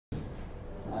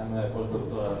I'm a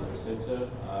postdoctoral researcher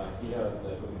here at the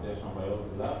Computational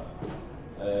Biology Lab,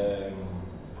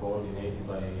 coordinated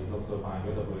by Dr.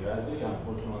 Poirazi.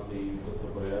 Unfortunately, Dr.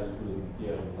 Poirazi couldn't be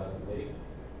here with us today,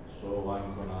 so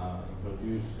I'm going to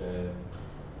introduce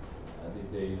this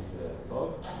day's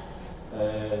talk.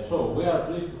 So we are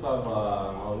pleased to have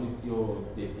Maurizio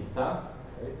De Pittà,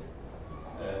 right?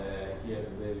 Here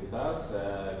today with us.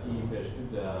 He pursued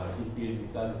his PhD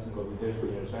studies in computation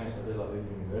neuroscience at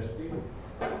University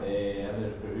under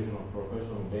the supervision of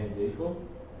Professor Ben Jacob.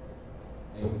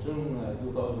 In June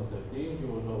 2013, he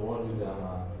was awarded a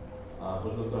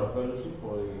postdoctoral fellowship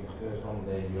from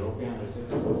the European Research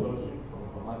Consortium for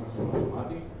Informatics and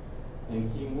Mathematics,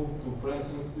 and he moved to French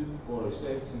Institute for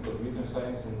Research in Computer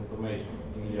Science and Automation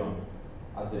in Lyon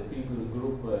at the BEAGLE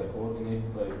group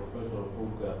coordinated by Professor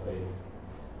Paul Graffey.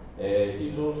 He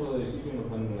is also the recipient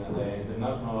of an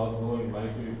international outgoing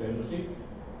mastery fellowship,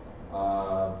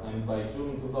 and by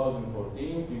June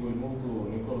 2014 he will move to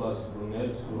Nicholas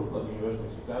Brunel's group at the University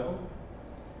of Chicago.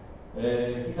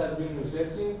 He has been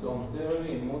researching on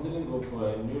theory and modeling of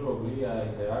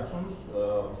Neuron-Glia interactions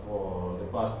for the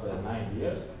past 9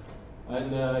 years,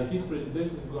 and his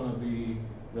presentation is going to be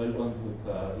relevant with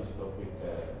this topic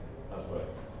as well.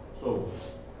 So,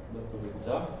 Dr. De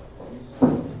Pittà, please.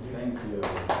 Thank you.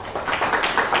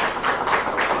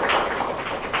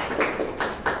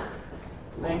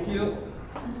 Thank you.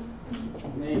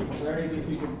 Make very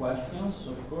difficult questions,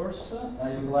 of course. I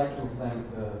would like to thank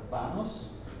Panos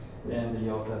and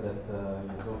Yiota that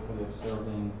is hopefully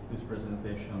observing this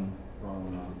presentation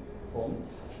from home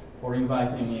for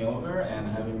inviting me over and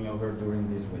having me over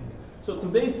during this week. So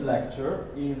today's lecture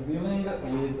is dealing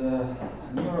with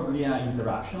Neuron-Glia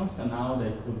interactions and how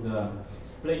they could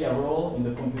play a role in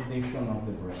the computation of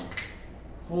the brain.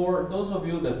 For those of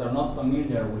you that are not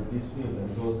familiar with this field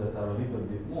and those that are a little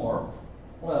bit more,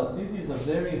 well, this is a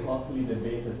very hotly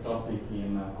debated topic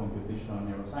in computational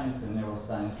neuroscience and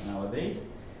neuroscience nowadays,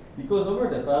 because over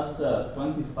the past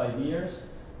 25 years,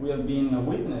 we have been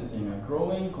witnessing a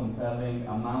growing, compelling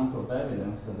amount of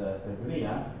evidence that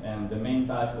glia, and the main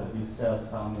type of these cells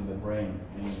found in the brain,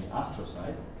 namely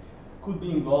astrocytes, could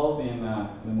be involved in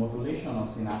the modulation of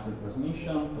synaptic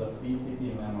transmission,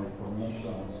 plasticity, memory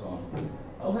formation, and so on.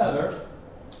 However,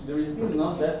 there is still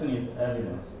no definite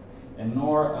evidence, and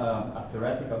nor a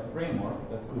theoretical framework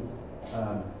that could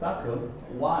tackle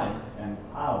why and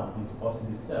how these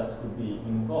positive cells could be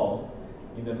involved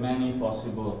in the many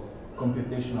possible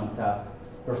computational tasks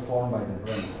performed by the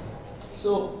brain.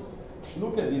 So,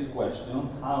 look at this question,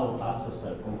 how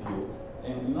astrocytes compute,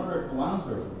 and in order to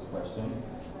answer this question,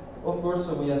 of course,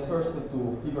 we have first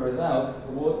to figure it out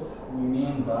what we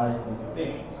mean by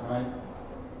computations, right?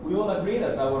 We all agree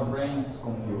that our brains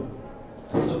compute.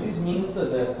 So this means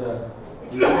that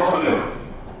they process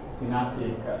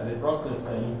they process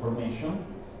information.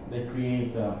 They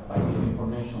create, by this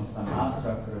information, some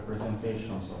abstract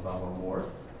representations of our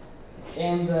world.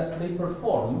 And they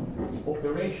perform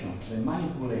operations. They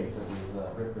manipulate these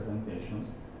representations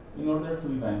in order to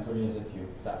eventually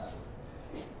execute tasks.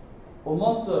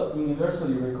 Almost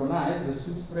universally recognized, the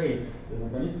substrate, the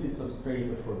mechanistic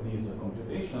substrate for these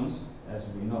computations, as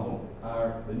we know,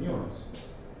 are the neurons,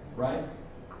 right?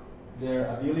 Their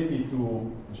ability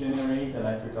to generate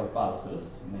electrical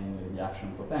pulses, namely the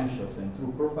action potentials, and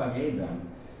to propagate them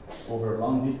over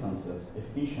long distances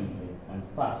efficiently and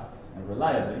fast and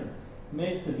reliably,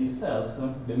 makes these cells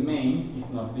the main,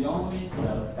 if not the only,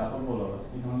 cells capable of a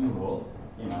signal role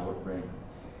in our brain.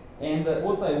 And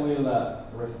what I will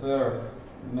refer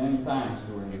many times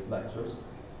during these lectures,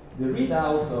 the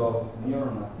readout of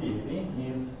neuron activity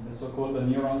is the so-called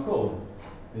neuron code,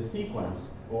 the sequence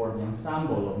or the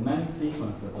ensemble of many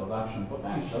sequences of action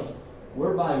potentials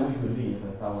whereby we believe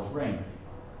that our brain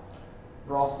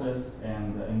process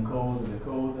and encode,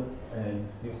 decode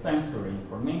sensory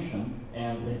information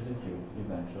and execute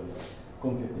eventually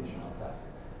computational tasks.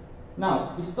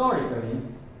 Now, historically,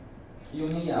 you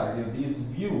may argue this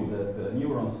view that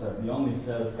neurons are the only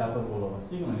cells capable of a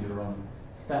signal neuron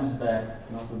stems back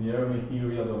to the early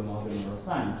period of modern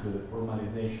neuroscience with the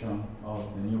formalization of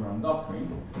the neuron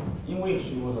doctrine, in which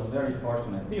it was a very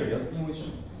fortunate period, in which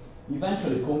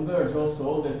eventually converged also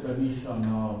all the tradition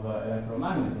of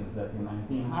electromagnetism that in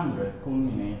 1900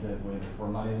 culminated with the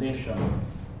formalization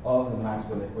of the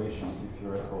Maxwell equations, if you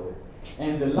recall it.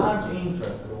 And the large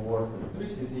interest towards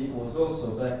electricity was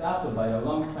also backed up by a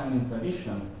long-standing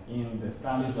tradition in the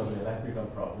studies of the electrical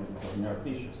properties of nerve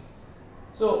tissues.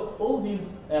 So all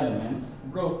these elements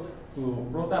brought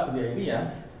up the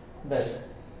idea that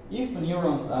if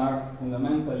neurons are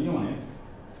fundamental units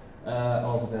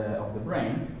of the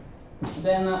brain,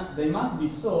 then they must be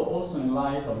so also in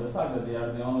light of the fact that they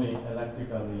are the only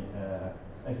electrically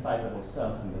excitable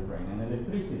cells in the brain. And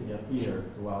electricity appeared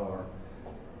to our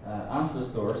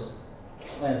ancestors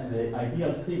as the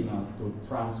ideal signal to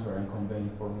transfer and convey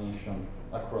information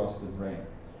across the brain.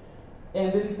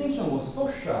 And the distinction was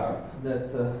so sharp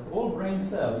that all brain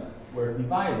cells were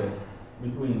divided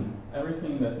between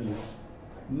everything that is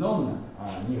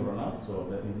non-neuronal, so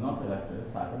that is not electrically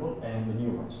excitable, and the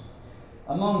neurons.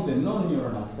 Among the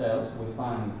non-neuronal cells, we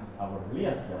find our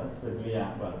glia cells. The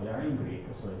glia, well, they are in Greek,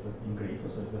 so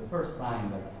it's the first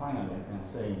time that finally I can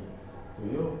say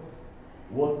to you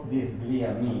what this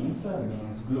glia means.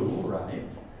 Means glue, right?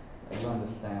 You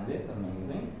understand it,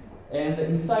 amazing. And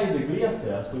inside the glia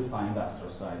cells, we find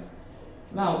astrocytes.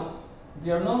 Now,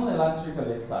 they are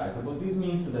non-electrically excitable. This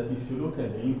means that if you look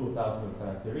at the input-output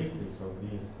characteristics of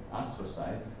these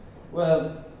astrocytes,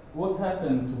 well, what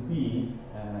happened to be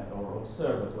or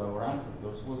observed to our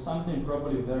ancestors was something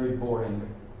probably very boring,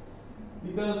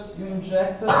 because you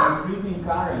inject increasing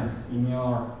currents in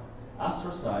your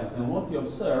astrocytes, and what you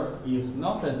observe is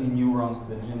not, as in neurons,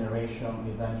 the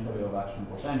generation eventually of action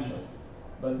potentials,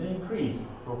 but the increase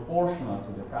proportional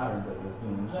to the current that has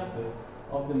been injected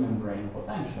of the membrane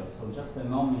potential, so just an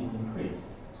ohmic increase.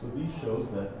 So this shows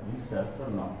that these cells are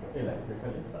not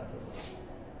electrically excitable.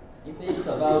 It takes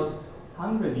about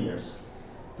 100 years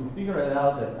to figure it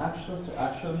out that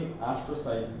actually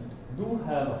astrocytes do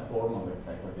have a form of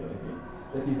excitability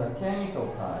that is a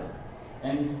chemical type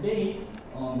and is based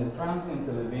on the transient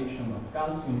elevation of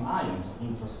calcium ions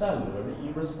intracellularly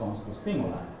in response to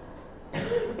stimuli.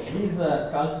 These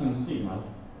calcium signals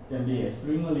can be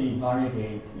extremely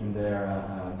variegate in their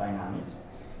dynamics.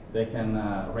 They can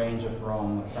range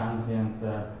from transient,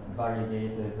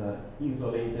 variegated,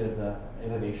 isolated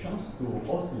elevations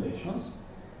to oscillations,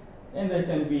 and they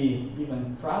can be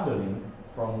even traveling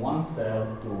from one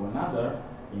cell to another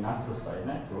in astrocyte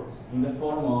networks in the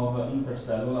form of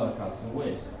intercellular calcium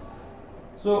waves.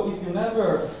 So if you've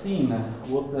never seen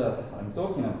what I'm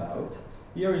talking about,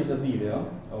 here is a video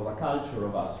of a culture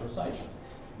of astrocytes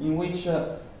in which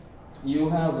you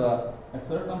have, at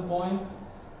certain point,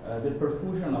 the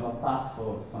perfusion of a path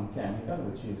of some chemical,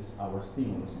 which is our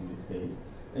stimulus in this case,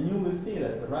 and you will see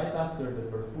that right after the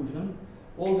perfusion,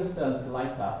 all the cells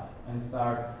light up and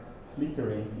start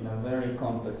flickering in a very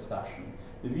complex fashion.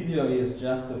 The video is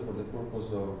just for the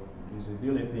purpose of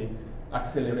usability,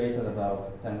 accelerated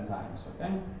about 10 times,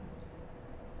 okay?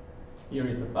 Here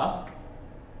is the path.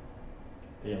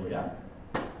 Here we are,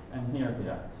 and here they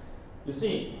are. You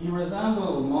see, you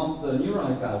resemble most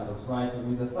neuronal cultures, right?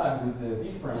 With the fact, with the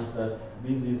difference that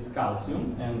this is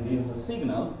calcium and this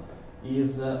signal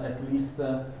is at least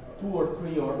 2 or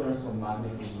 3 orders of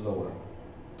magnitude lower.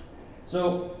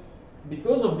 So,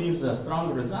 because of these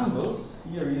strong resemblance,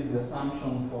 here is the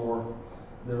assumption for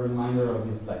the remainder of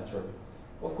this lecture.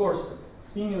 Of course,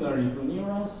 similarly to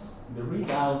neurons, the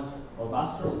readout of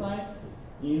astrocyte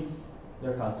is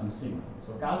their calcium signal.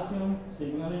 So calcium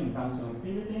signaling, calcium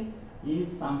activity, is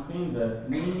something that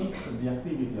mimics the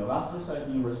activity of astrocyte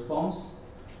in response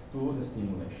to the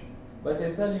stimulation. But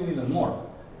I tell you even more.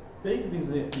 Take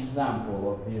this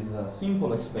example of this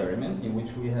simple experiment in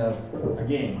which we have,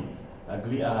 again,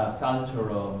 a culture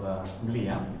of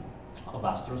glia, of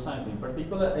astrocyte in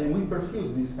particular, and we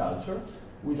perfuse this culture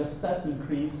with a step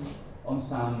increase on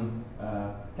some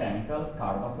chemical,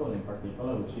 carbachol in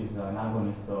particular, which is an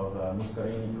agonist of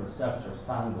muscarinic receptors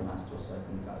found in astrocyte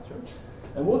in culture.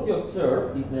 And what you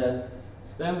observe is that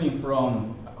stemming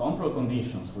from control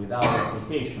conditions without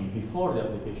application, before the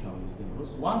application of the stimulus,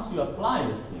 once you apply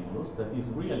the stimulus, that is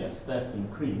really a step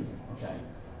increase, okay,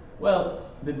 well,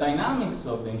 the dynamics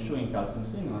of the ensuing calcium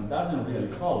signal doesn't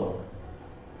really follow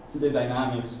the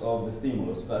dynamics of the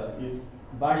stimulus, but it's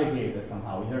variegated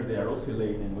somehow. Here they are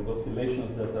oscillating with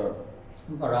oscillations that are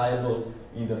variable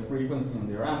in their frequency and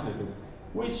their amplitude,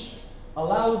 which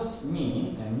allows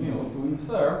me and you to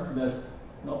infer that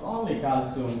not only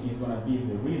calcium is going to be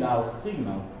the readout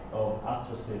signal of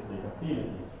astrocytic activity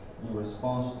in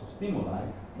response to stimuli,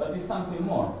 but it's something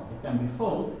more. It can be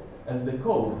thought as the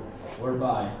code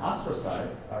whereby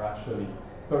astrocytes are actually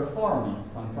performing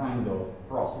some kind of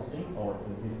processing, or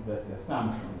at least that's the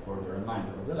assumption for the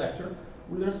remainder of the lecture,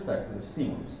 with respect to the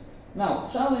stimulus. Now,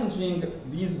 challenging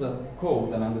this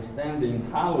code and understanding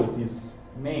how it is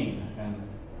made and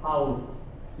how,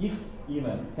 if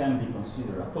even, can be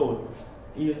considered a code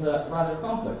is rather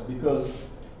complex, because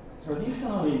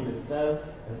traditionally the cells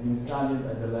has been studied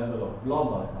at the level of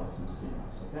global calcium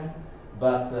signals, okay?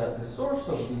 But the source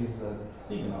of these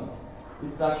signals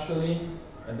is actually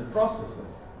at the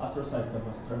processes. Astrocytes have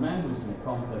a tremendously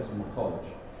complex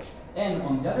morphology. And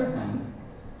on the other hand,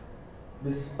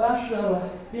 the spatial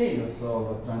scales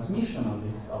of transmission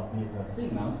of these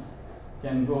signals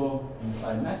can go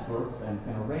inside networks and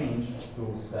can range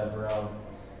to several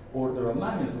order of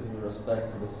magnitude with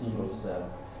respect to the single cell.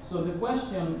 So the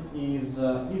question is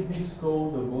this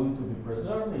code going to be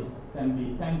preserved?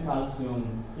 Can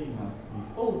calcium signals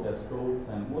be thought as codes,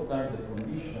 and what are the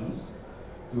conditions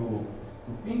to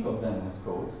think of them as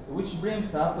codes? Which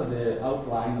brings up the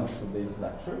outline of today's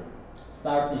lecture,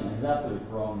 starting exactly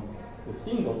from the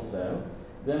single cell.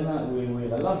 Then we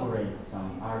will elaborate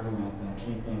some arguments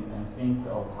and think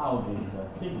of how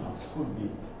these signals could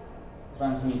be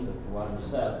transmitted to other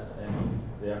cells, and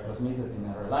if they are transmitted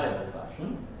in a reliable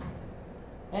fashion.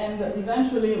 And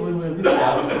eventually we will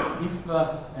discuss if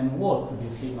and what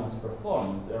these signals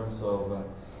perform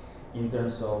in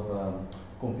terms of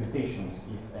computations,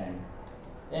 if any.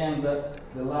 And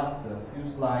the last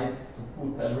few slides to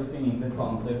put everything in the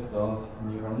context of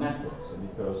neural networks,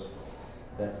 because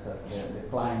that's the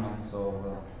climax of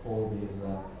all this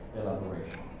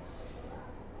elaboration.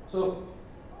 So,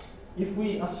 if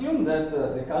we assume that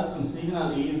the calcium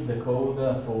signal is the code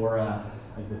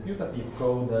is the putative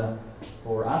code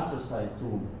for astrocyte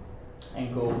to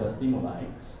encode stimuli,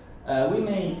 we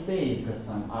may take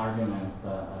some arguments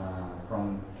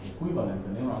from equivalent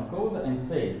neural code and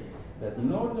say that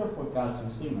in order for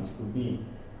calcium signals to be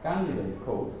candidate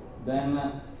codes,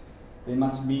 then they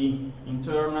must be in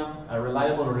turn a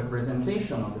reliable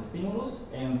representation of the stimulus,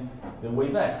 and the way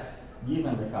back,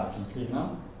 given the calcium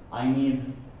signal, I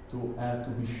need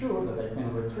to be sure that I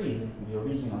can retrieve the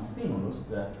original stimulus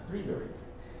that triggered it.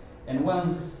 And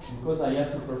once, because I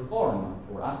have to perform,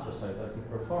 for astrocyte, I have to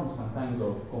perform some kind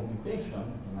of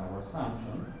computation in our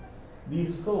assumption,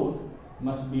 this code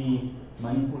must be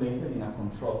manipulated in a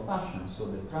controlled fashion. So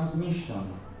the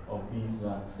transmission of these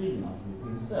signals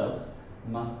between cells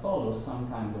must follow some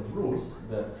kind of rules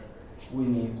that we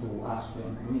need to ask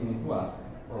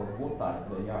of what type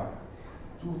they are.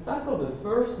 To tackle the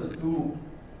first two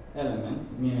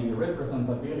elements, meaning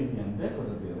representability and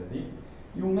decodability,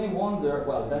 you may wonder,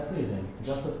 well, that's easy,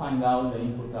 just to find out the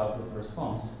input-output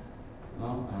response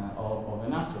of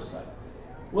an astrocyte.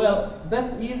 Well,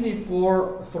 that's easy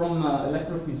from an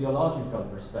electrophysiological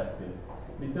perspective,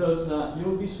 because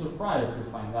you'll be surprised to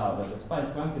find out that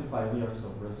despite 25 years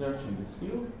of research in this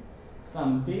field,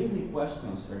 some basic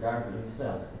questions regarding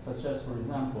cells, such as, for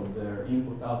example, their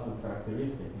input-output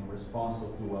characteristic in response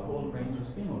to a whole range of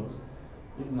stimulus,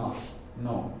 is not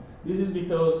known. This is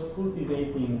because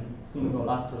cultivating single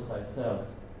astrocyte cells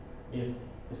is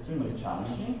extremely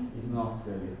challenging, is not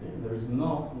realistic. There is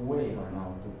no way right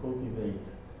now to cultivate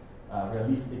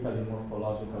realistically,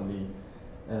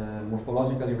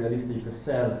 morphologically realistic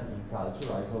cell in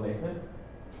culture, isolated.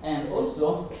 And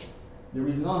also, there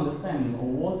is no understanding of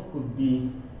what could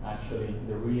be actually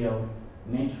the real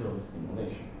nature of the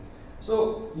stimulation.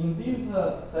 So, in this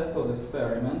set of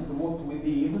experiments, what we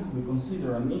did, we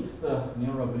consider a mixed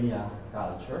Neuron-Glia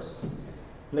cultures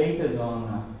plated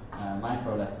on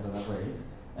microelectrode arrays,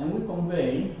 and we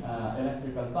convey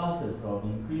electrical pulses of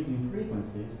increasing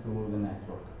frequencies to the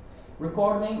network,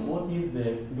 recording what is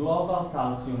the global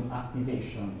calcium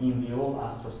activation in the all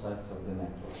astrocytes of the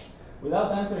network.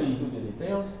 Without entering into the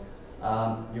details,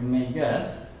 you may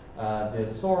guess the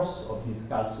source of these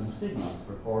calcium signals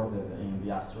recorded in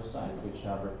the astrocytes, which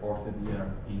are reported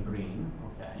here in green.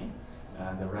 Okay,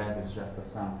 the red is just a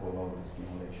sample of the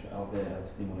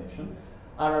stimulation,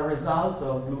 are a result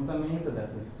of glutamate that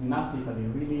is synaptically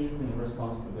released in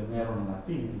response to the neuronal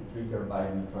activity triggered by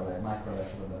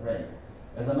microelectrode arrays.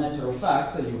 As a matter of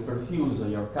fact, you perfuse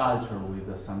your culture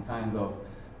with some kind of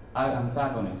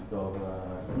antagonist of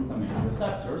glutamate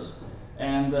receptors,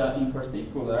 and in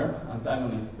particular,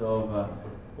 antagonist of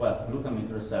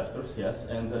glutamate receptors, yes,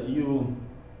 and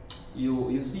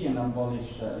you see and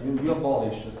abolish, you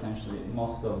abolish essentially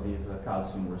most of these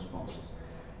calcium responses.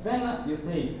 Then you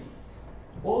take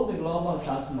all the global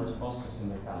calcium responses in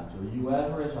the culture, you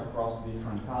average across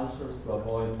different cultures to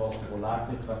avoid possible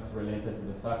artifacts related to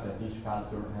the fact that each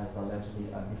culture has allegedly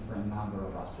a different number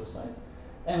of astrocytes.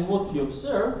 And what you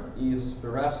observe is,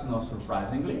 perhaps not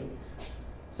surprisingly,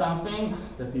 something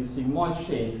that is sigmoid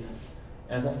shaped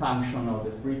as a function of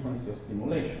the frequency of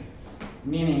stimulation,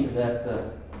 meaning that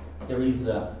there is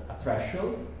a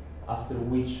threshold after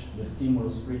which the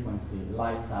stimulus frequency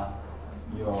lights up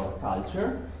your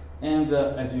culture. And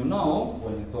as you know,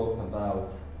 when you talk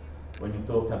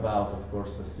about, of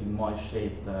course,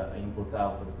 sigmoid-shaped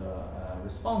input-output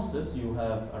responses, you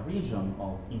have a region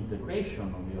of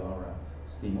integration of your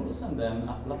stimulus, and then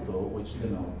a plateau which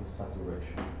denotes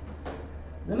saturation.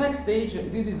 The next stage,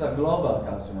 this is a global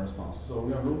calcium response, so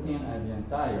we are looking at the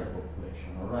entire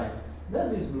population, all right?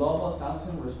 Does this global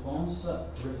calcium response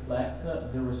reflect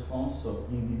the response of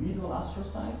individual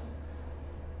astrocytes?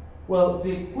 Well,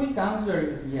 the quick answer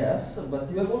is yes, but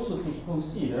you have also to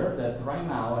consider that right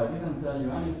now I didn't tell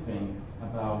you anything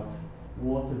about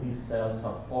what these cells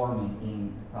are forming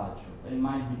in the culture. They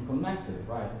might be connected,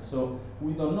 right? So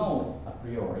we don't know a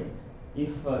priori if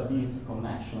these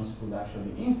connections could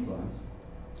actually influence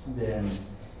the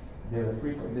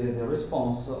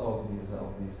response of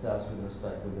these cells with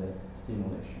respect to the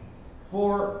stimulation.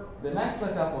 For the next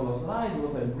couple of slides,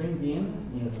 what I bring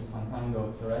in is some kind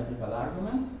of theoretical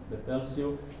arguments that tells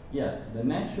you, yes, the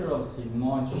nature of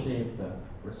sigmoid-shaped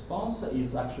response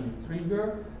is actually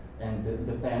triggered and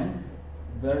depends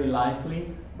very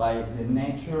likely by the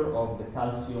nature of the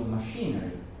calcium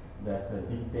machinery that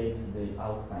dictates the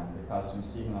outcome, the calcium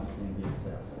signals in these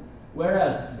cells.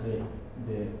 Whereas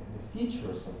the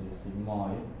features of this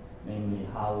sigmoid, namely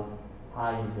how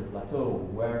high is the plateau,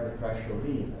 where the threshold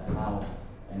is,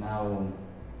 and how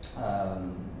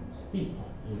steep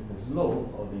is the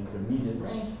slope of the intermediate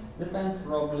range, depends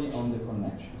probably on the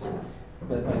connections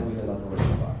that I will elaborate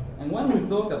about. And when we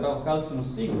talk about calcium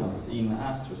signals in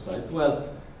astrocytes, well,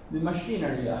 the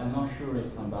machinery, I'm not sure if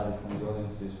somebody from the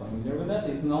audience is familiar with that,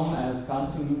 is known as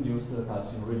calcium-induced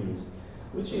calcium release,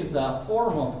 which is a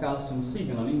form of calcium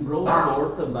signaling brought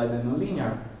forth by the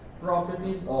nonlinear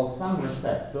properties of some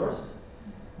receptors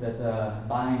that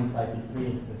binds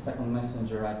IP3, the second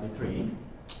messenger IP3,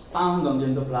 found on the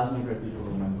endoplasmic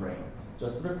reticulum membrane.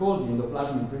 Just recall, the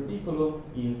endoplasmic reticulum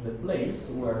is the place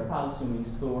where calcium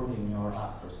is stored in your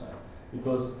astrocyte,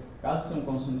 because calcium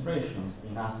concentrations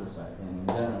in astrocyte and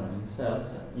in general in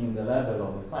cells in the level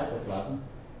of the cytoplasm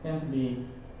can't be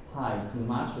high too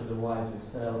much, otherwise your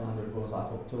cell undergoes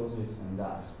apoptosis and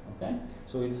dies. Okay?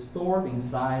 So it's stored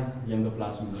inside the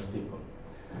endoplasmic reticulum.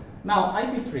 Now,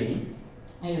 IP3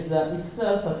 is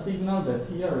itself a signal that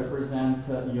here represents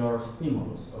your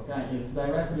stimulus. Okay? It's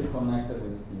directly connected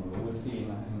with the stimulus. We'll see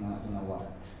in a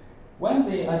while. When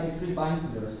the IP3 binds to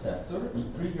the receptor,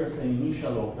 it triggers an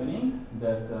initial opening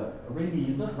that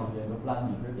releases from the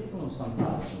endoplasmic reticulum some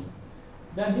calcium.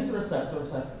 Then these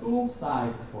receptors have two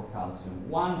sides for calcium,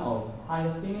 one of high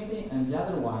affinity and the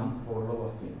other one for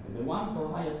low affinity. The one for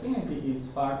high affinity is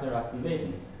further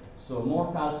activating, so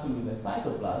more calcium in the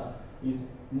cytoplasm is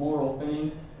more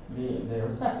opening the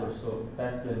receptor, so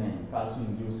that's the name,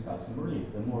 calcium-induced calcium release.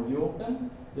 The more you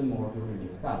open, the more you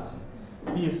release calcium.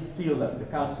 This till the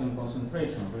calcium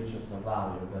concentration reaches a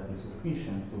value that is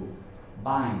sufficient to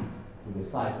bind to the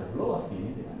site of low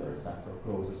affinity and the receptor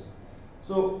closes.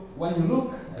 So when you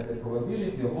look at the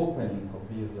probability of opening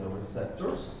of these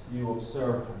receptors, you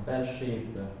observe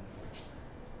bell-shaped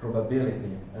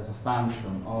probability as a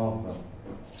function of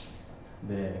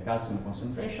the calcium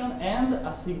concentration and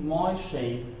a sigmoid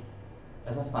shape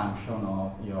as a function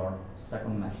of your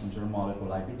second messenger molecule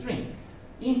IP3.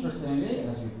 Interestingly,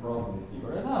 as you probably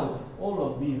figured out, all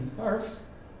of these curves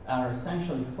are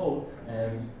essentially thought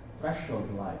as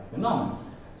threshold-like phenomena.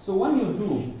 So when you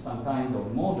do some kind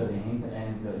of modeling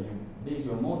and you base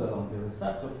your model on the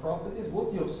receptor properties,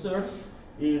 what you observe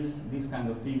is this kind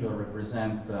of figure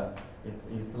represent,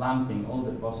 it's lumping all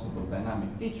the possible dynamic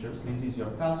features. This is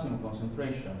your calcium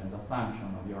concentration as a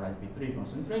function of your IP3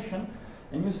 concentration.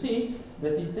 And you see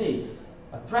that it takes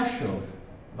a threshold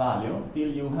value till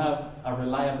you have a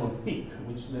reliable peak,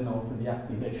 which denotes the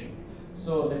activation.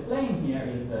 So the claim here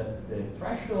is that the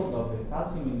threshold of the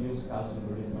calcium-induced calcium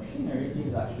release machinery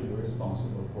is actually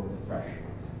responsible for the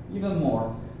threshold. Even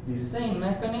more, the same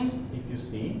mechanism, if you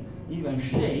see, even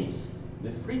shapes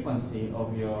the frequency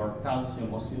of your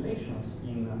calcium oscillations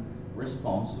in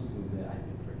response to the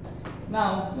IP3.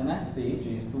 Now, the next stage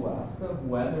is to ask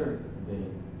whether,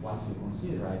 once you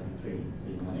consider IP3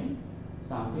 signaling,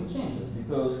 something changes,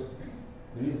 because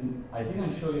I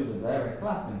didn't show you the direct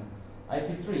clapping.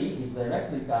 IP3 is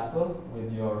directly coupled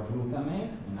with your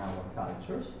glutamate in our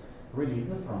cultures, released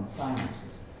from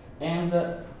synapses. And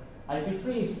IP3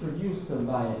 is produced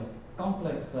by a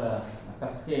complex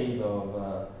cascade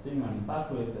of signaling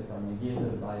pathways that are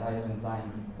mediated by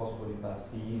isoenzyme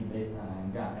phospholipase C, beta,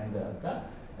 and delta,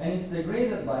 and it's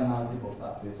degraded by multiple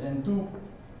pathways. And to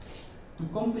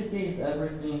complicate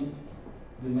everything,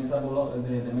 the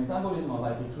metabolism of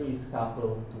IP3 is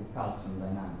coupled to calcium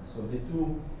dynamics. So the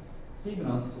two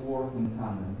signals work in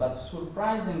tandem. But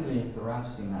surprisingly,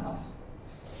 perhaps enough,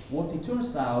 what it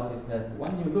turns out is that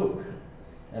when you look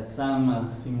at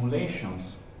some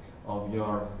simulations of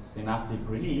your synaptic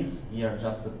release, here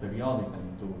just periodically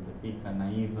to depict a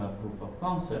naive proof of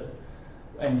concept,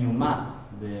 and you map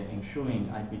the ensuing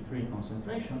IP3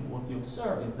 concentration, what you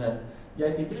observe is that the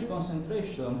IP3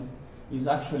 concentration is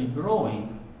actually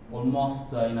growing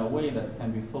almost in a way that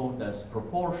can be thought as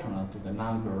proportional to the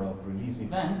number of release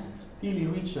events till it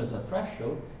reaches a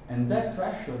threshold, and that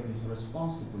threshold is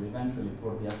responsible eventually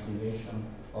for the activation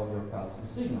of your calcium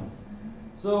signals.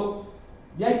 So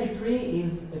the IP3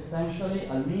 is essentially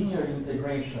a linear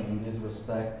integration in this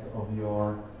respect of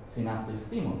your synaptic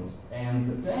stimulus,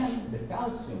 and then the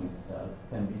calcium itself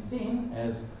can be seen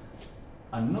as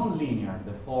a non-linear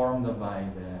deformed by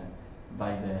the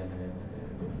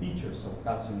features of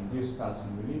calcium-induced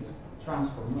calcium release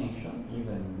transformation,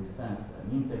 even in this sense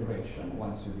an integration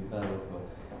once you develop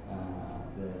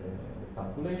the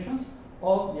calculations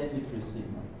of the IP3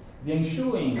 signal. The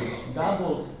ensuing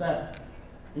double-step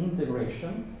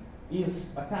integration is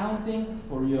accounting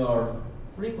for your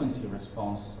frequency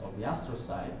response of the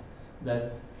astrocytes,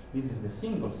 that this is the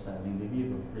single cell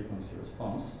individual frequency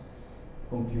response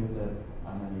computed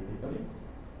analytically,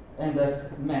 and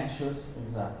that matches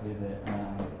exactly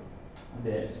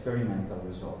the experimental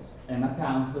results and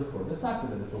accounts for the fact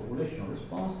that the population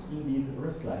response indeed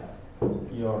reflects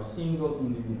your single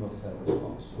individual cell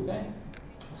response. Okay?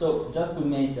 So just to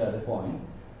make the point,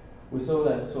 we saw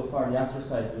that so far the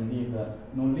astrocyte indeed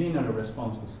nonlinear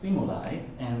response to stimuli,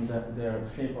 and their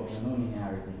shape of the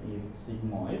nonlinearity is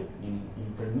sigmoid, in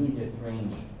intermediate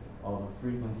range of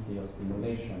frequency of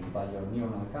stimulation by your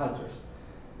neuronal cultures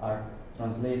are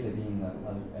translated in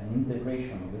an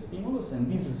integration of the stimulus,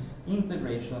 and this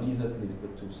integration is at least the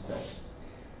two steps.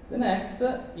 The next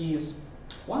is,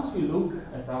 once we look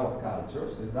at our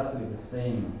cultures, exactly the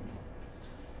same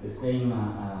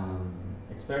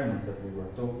experiments that we were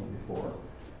talking before,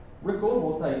 recall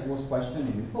what I was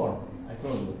questioning before. I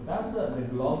told you, does the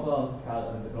global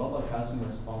calcium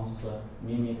response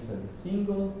mimics the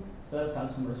single cell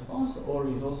calcium response, or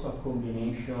is also a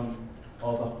combination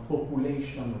of a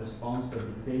population response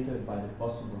dictated by the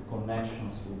possible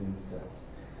connections within cells?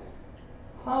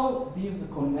 How these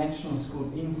connections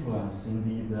could influence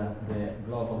indeed the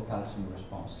global calcium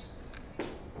response?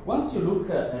 Once you look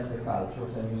at the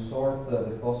cultures and you sort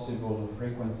the possible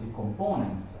frequency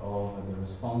components of the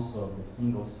response of the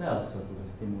single cells to the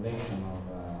stimulation of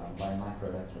by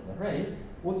microelectrode arrays,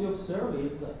 what you observe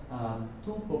is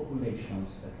two populations,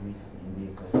 at least in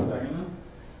these experiments,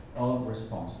 of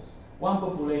responses. One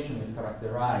population is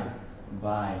characterized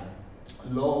by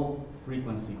low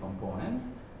frequency components,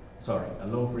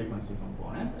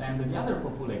 and the other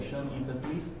population is at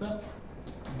least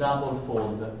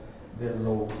double-fold the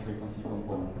low frequency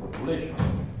component population.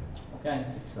 Okay,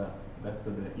 that's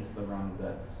the histogram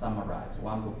that summarizes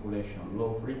one population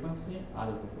low frequency,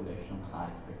 other population high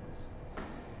frequency.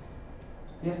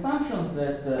 The assumptions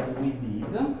that we did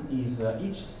is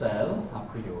each cell a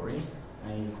priori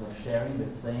is sharing the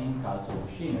same calcium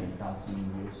machinery,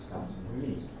 calcium-induced calcium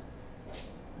release.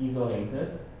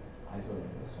 Isolated,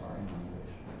 sorry, my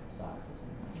English sucks.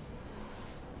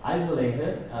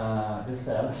 Isolated, the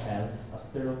cell has a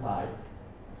stereotype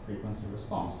frequency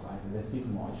response, right? The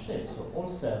sigmoid shape. So all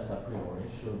cells a priori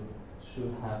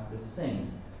should have the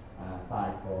same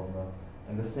type of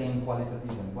and the same qualitative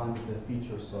and quantitative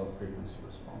features of frequency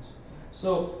response.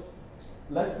 So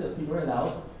let's figure it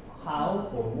out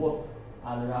how or what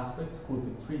other aspects could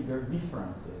trigger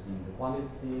differences in the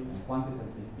qualitative and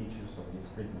quantitative features of this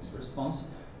frequency response,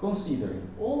 considering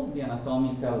all the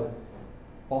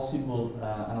possible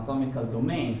anatomical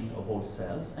domains of all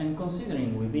cells, and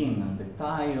considering within the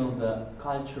tiled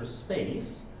culture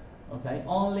space, okay,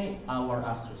 only our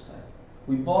astrocytes.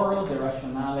 We borrow the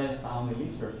rationale found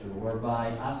in literature,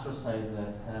 whereby astrocytes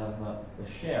that have the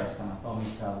shares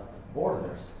anatomical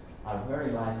borders are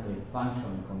very likely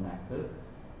functionally connected,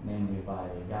 namely by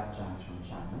gap junction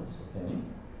channels, okay?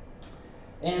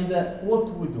 And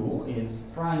what we do is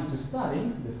trying to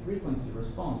study the frequency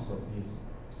response of this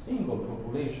single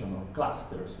population of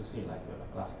clusters. You see, like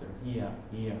a cluster here,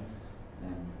 here,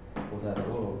 and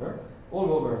whatever,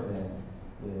 all over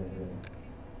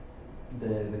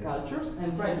the cultures,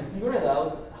 and try to figure it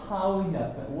out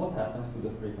what happens to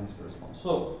the frequency response.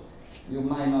 So you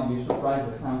might not be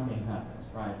surprised that something happens,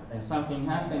 right? And something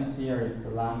happens here. It's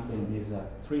lumped in these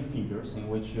three figures, in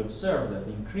which you observe that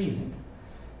increasing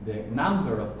the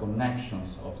number of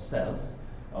connections of cells,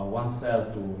 one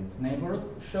cell to its neighbors,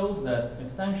 shows that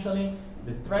essentially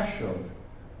the threshold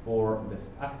for this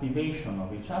activation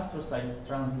of each astrocyte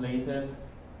translated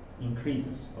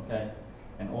increases, okay?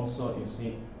 And also you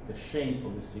see the shape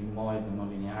of the sigmoid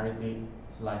nonlinearity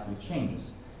slightly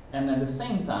changes. And at the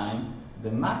same time,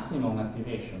 the maximum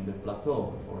activation, the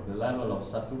plateau, or the level of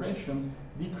saturation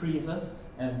decreases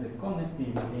as the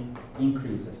connectivity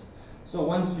increases. So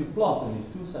once you plot these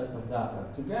two sets of data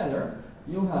together,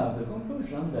 you have the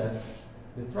conclusion that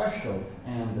the threshold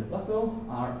and the plateau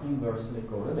are inversely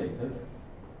correlated,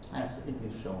 as it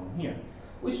is shown here.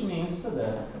 Which means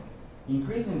that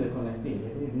increasing the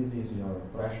connectivity, this is your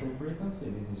threshold frequency,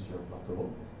 this is your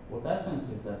plateau. What happens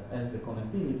is that as the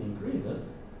connectivity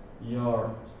increases,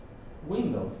 your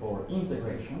window for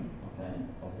integration, okay,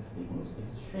 of the stimulus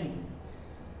is shrinking.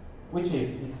 Which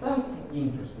is itself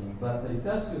interesting, but it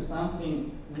tells you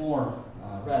something more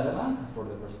relevant for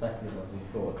the perspective of this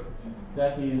talk.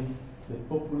 That is, the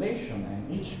population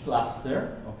and each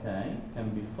cluster, okay, can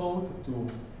be thought to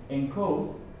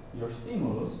encode your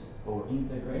stimulus or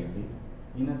integrate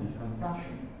it in a different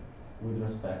fashion with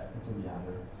respect to the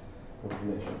other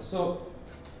population. So,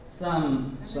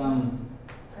 some.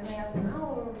 Can I ask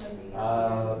now or maybe?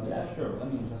 Yeah, sure.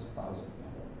 Let me just pause it.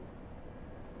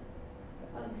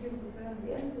 Do you prefer at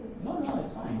the end? No,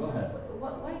 it's fine. Go ahead.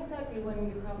 Why exactly, when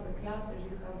you have the clusters,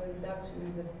 you have a reduction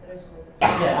in the threshold?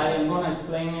 Yeah, I am going to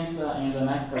explain it in the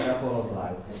next couple of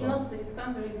slides. It's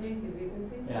counterintuitive,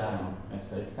 isn't it? Yeah, I know.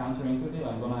 It's counterintuitive.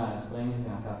 I'm going to explain it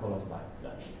in a couple of slides.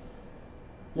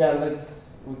 Yeah,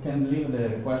 we can leave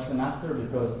the question after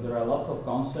because there are lots of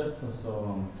concepts.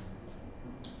 So,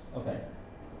 okay.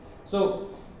 So,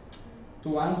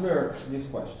 to answer this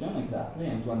question exactly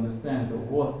and to understand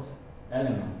what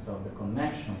elements of the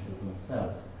connections between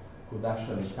cells could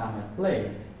actually come at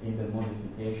play in the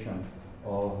modification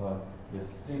of the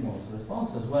stimulus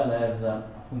response, as well as a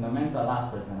fundamental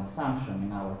aspect and assumption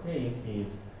in our case is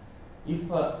if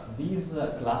these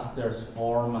clusters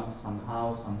form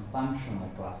somehow some functional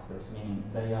clusters, meaning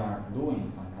they are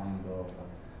doing some kind of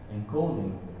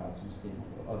encoding of the calcium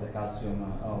stimulus, of the calcium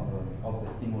of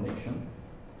the stimulation.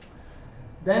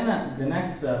 Then the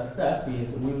next step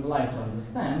is we would like to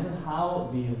understand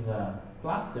how these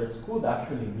clusters could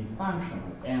actually be functional.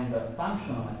 And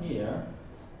functional here,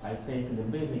 I take the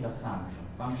basic assumption.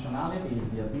 Functionality is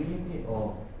the ability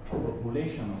of a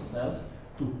population of cells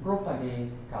to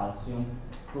propagate calcium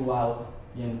throughout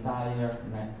the entire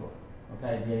network.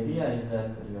 Okay, the idea is that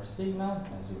your signal,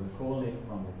 as you recall it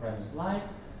from the previous slides,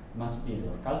 must be,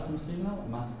 your calcium signal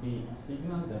must be a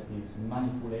signal that is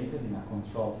manipulated in a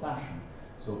controlled fashion.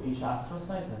 So each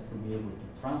astrocyte has to be able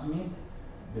to transmit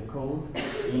the code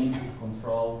in a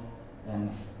controlled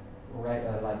and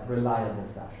reliable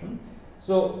fashion.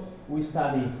 So we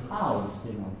study how the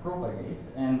signal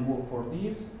propagates, and for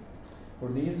this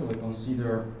we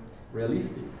consider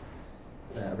realistic.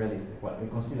 Well, we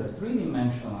consider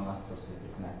three-dimensional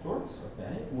astrocytic networks,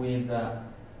 okay, with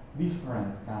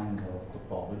different kinds of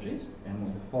topologies,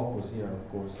 and the focus here,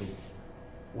 of course, is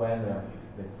whether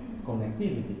the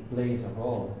connectivity plays a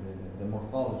role, the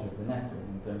morphology of the network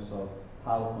in terms of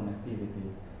how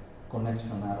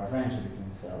connections are arranged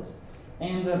between cells.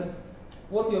 And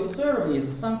what you observe is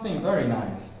something very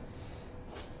nice.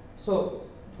 So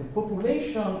the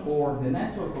population or the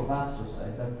network of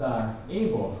astrocytes that are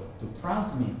able to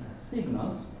transmit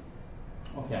signals,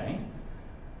 okay,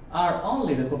 are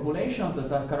only the populations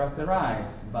that are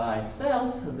characterized by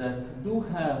cells that do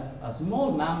have a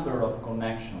small number of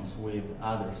connections with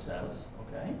other cells,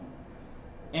 okay?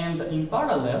 And in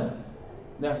parallel,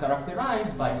 they are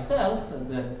characterized by cells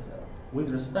that, with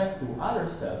respect to other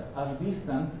cells, are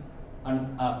distant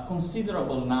a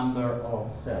considerable number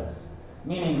of cells.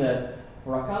 Meaning that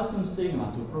for a calcium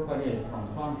signal to propagate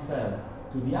from one cell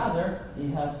to the other, it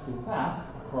has to pass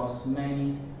across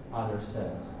many other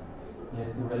cells. It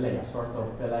has to relay a sort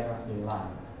of telegraphy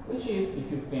line, which is,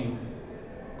 if you think,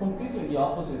 completely the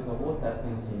opposite of what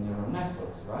happens in neural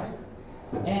networks, right?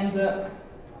 And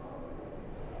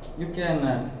you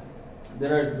can,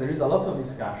 there is a lot of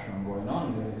discussion going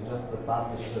on. This is just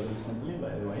published recently,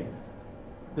 by the way.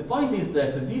 The point is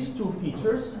that these two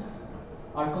features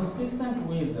are consistent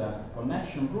with the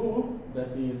connection rule that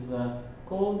is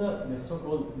called the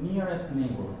so-called nearest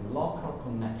neighborhood, local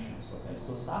connections. Okay,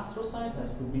 so astrocyte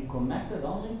has to be connected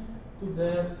only to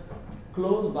their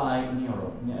close-by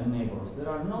neighbors. There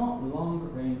are no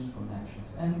long-range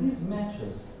connections, and this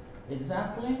matches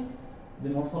exactly the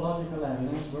morphological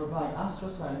evidence whereby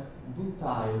astrocytes do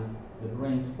tile the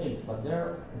brain space, but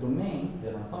their domains,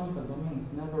 their anatomical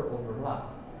domains, never overlap,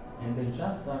 and they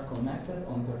just are connected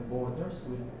on their borders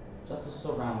with just the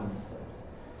surrounding cells.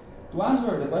 To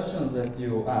answer the questions that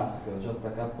you asked just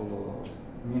a couple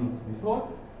of minutes before,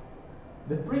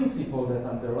 the principle that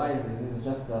underlies this is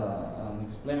just an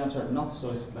explanatory, not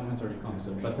so explanatory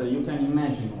concept, but you can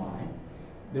imagine why.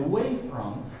 The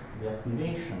wavefront, the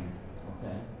activation,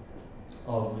 okay,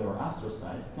 of your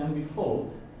astrocyte can be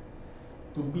thought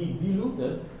to be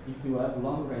diluted if you have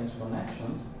long-range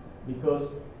connections,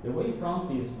 because the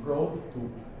wavefront is brought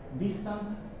to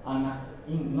distant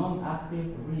in non-active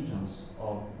regions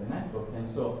of the network, and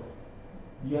so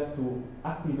you have to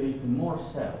activate more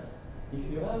cells.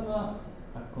 If you have a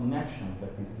connection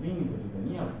that is limited to the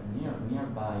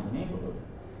nearby neighborhood,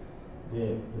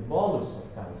 the bolus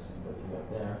of calcium that you have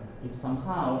there is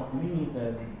somehow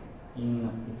limited in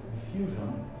its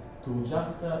diffusion to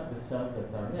just the cells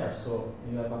that are there. So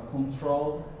you have a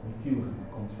controlled diffusion,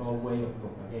 a controlled way of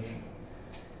propagation.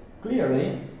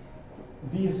 Clearly,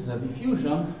 this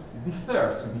diffusion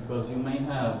differs because you may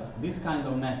have this kind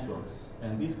of networks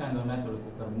and these kind of networks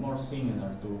that are more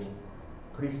similar to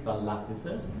crystal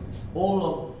lattices.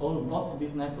 Both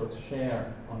these networks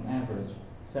share, on average,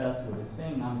 cells with the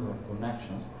same number of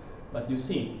connections. But you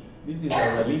see, this is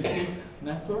a realistic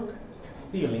network.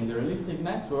 Still, in the realistic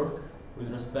network,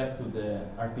 with respect to the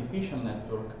artificial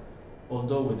network,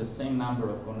 although with the same number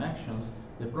of connections,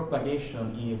 the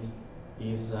propagation is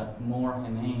more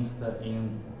enhanced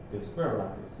in the square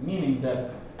lattice, meaning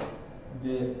that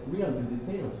the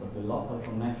details of the local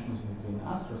connections between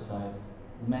astrocytes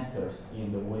matters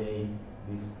in the way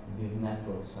these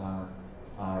networks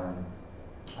are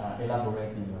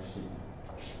elaborating your signal.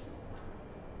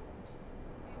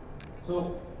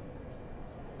 So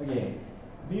again,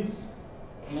 this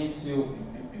makes you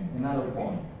another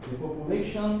point. The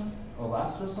population of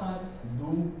astrocytes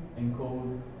do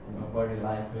encode, very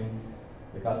likely,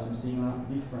 the calcium signal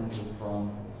differently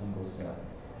from a single cell.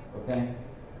 Okay,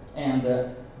 and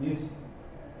the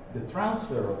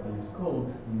transfer of this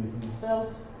code in between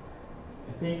cells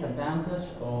take advantage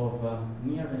of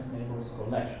nearest neighbors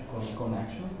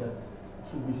connections that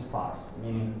should be sparse,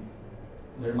 meaning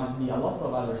there must be a lot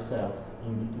of other cells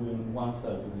in between one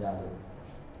cell to the other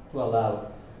to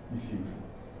allow diffusion.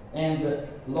 And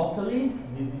locally,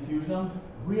 this diffusion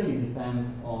really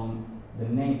depends on the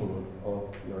neighborhood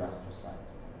of your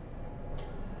astrocytes.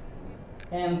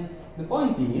 And the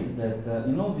point is that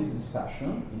in all this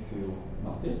discussion, if you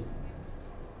noticed,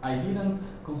 I didn't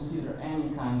consider any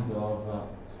kind of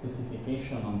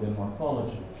specification on the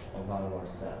morphology of our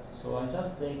cells. So I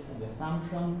just take the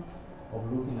assumption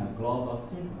of looking at global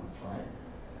signals, right?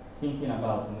 Thinking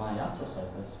about my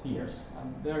astrocyte as spheres.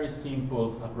 A very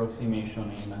simple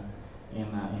approximation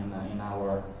in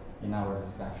our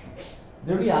discussion.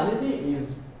 The reality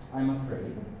is, I'm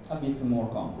afraid, a bit more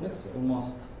complex,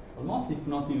 almost if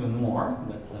not even more,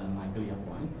 that's my Glia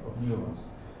point, of neurons.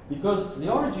 Because the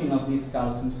origin of these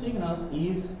calcium signals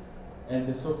is at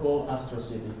the so-called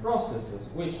astrocytic processes,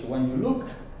 which when you look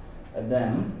at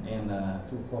them in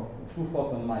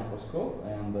two-photon microscope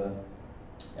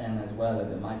and as well as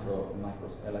the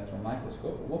electron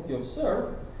microscope, what you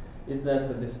observe is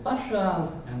that the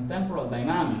spatial and temporal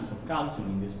dynamics of calcium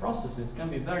in these processes can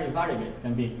be very varied,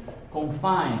 can be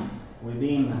confined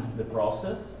within the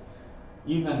process,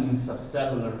 even in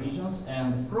subcellular regions,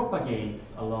 and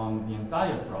propagates along the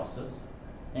entire process,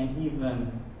 and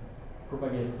even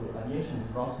propagates through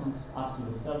adjacent processes up to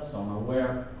the cell soma,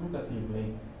 where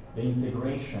putatively the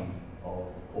integration of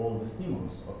all the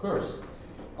stimulus occurs.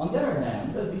 On the other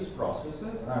hand, these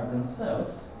processes are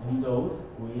themselves endowed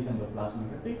with endoplasmic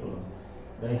reticulum.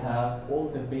 They have all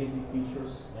the basic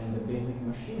features and the basic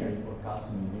machinery for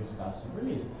calcium-induced calcium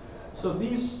release. So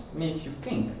these make you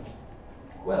think,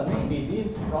 well, maybe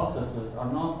these processes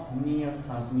are not mere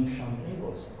transmission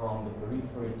cables from the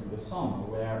periphery to the soma,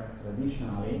 where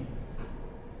traditionally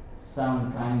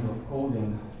some kind of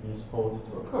coding is thought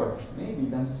to occur. Maybe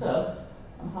themselves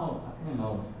somehow a kind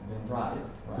of dendrites,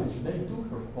 right? They do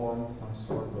perform some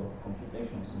sort of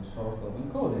computation, some sort of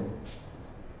encoding.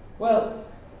 Well,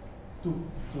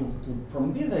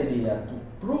 from this idea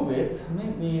to prove it,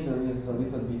 maybe there is a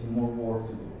little bit more work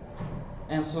to do.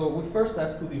 And so we first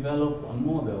have to develop a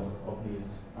model of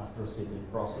these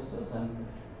astrocytic processes, and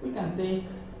we can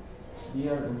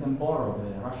borrow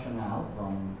the rationale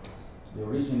from the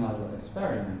original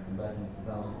experiments back in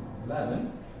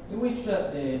 2011, in which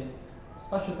the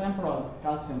spatiotemporal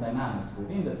calcium dynamics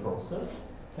within the process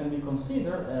can be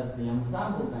considered as the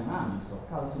ensemble dynamics of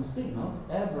calcium signals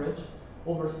averaged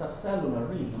over subcellular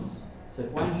regions,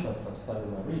 sequential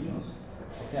subcellular regions,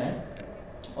 okay,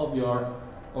 of your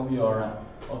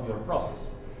process,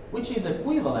 which is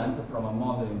equivalent from a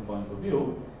modeling point of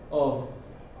view of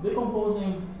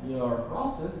decomposing your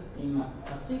process in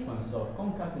a sequence of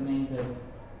concatenated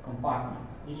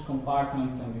compartments. Each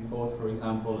compartment can be thought, for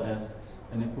example, as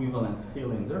an equivalent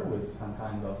cylinder with some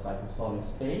kind of cytosolic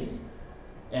space,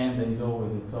 and endowed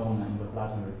with its own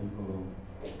endoplasmic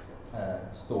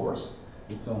reticulum stores.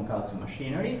 its own calcium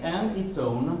machinery and its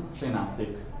own synaptic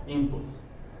inputs.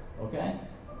 Okay?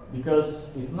 Because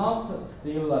it's not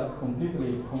still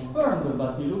completely confirmed,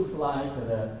 but it looks like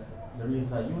that there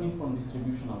is a uniform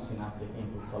distribution of synaptic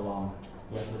inputs along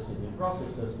the astrocytic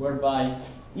processes, whereby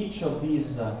each of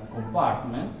these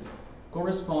compartments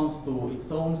corresponds to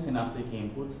its own synaptic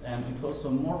inputs, and it's also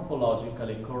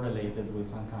morphologically correlated with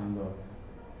some kind of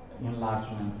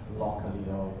enlargement locally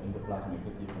of endoplasmic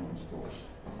reticulum stores.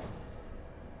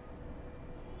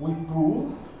 We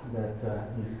prove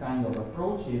that this kind of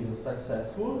approach is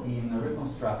successful in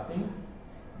reconstructing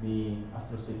the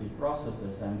astrocytic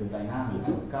processes and the dynamics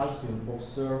of calcium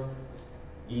observed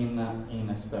in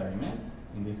experiments.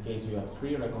 In this case, you have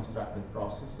 3 reconstructed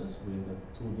processes with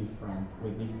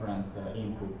different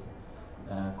input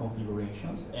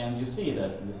configurations, and you see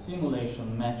that the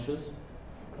simulation matches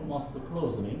almost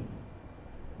closely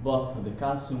both the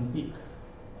calcium peak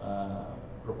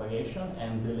propagation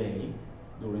and delay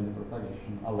during the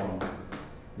propagation along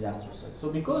the astrocytes. So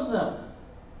because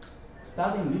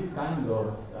studying this kind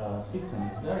of system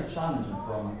is very challenging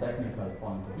from a technical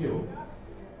point of view,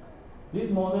 this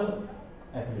model,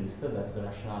 at least that's the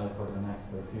rationale for the next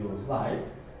few slides,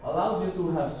 allows you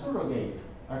to have surrogate,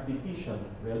 artificial,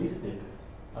 realistic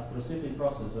astrocytic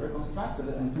processes reconstructed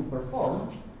and to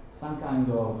perform some kind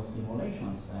of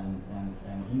simulations and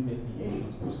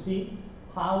investigations to see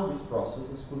how these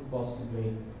processes could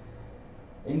possibly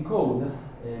encode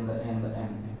and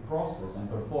process and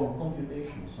perform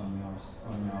computations on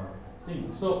your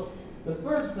signal. So the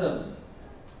first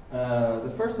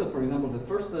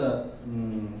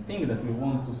thing that we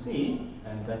want to see,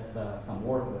 and that's some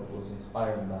work that was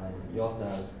inspired by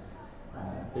Yiota's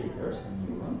papers in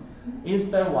Neuron, is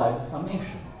pairwise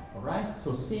summation. All right,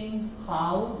 so seeing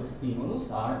how the stimulus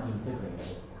are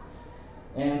integrated.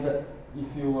 And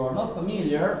if you are not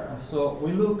familiar, so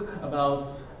we look about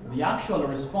the actual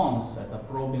response at a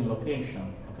probing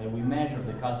location. Okay, we measure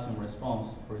the calcium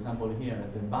response, for example, here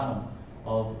at the bottom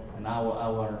of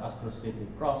our astrocytic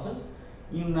process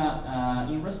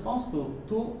in response to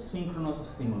 2 synchronous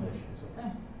stimulations. Okay,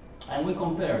 and we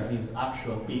compare this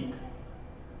actual peak,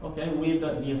 okay, with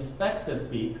the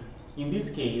expected peak. In this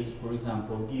case, for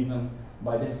example, given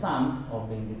by the sum of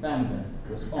the independent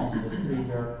responses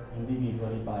triggered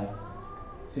individually by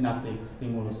synaptic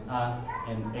stimulus A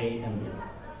and B.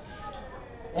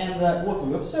 And what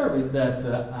we observe is that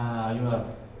you have,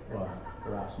 well,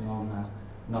 perhaps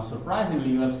not surprisingly,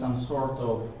 you have some sort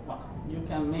of, well, you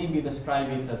can maybe describe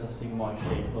it as a sigmoid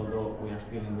shape, although we are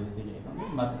still investigating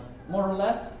it, but more or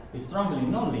less it's strongly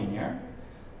nonlinear.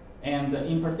 And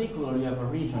in particular, you have a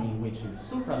region in which is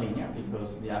supralinear,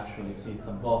 because the actually sits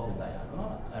above the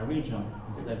diagonal, a region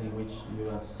instead in which you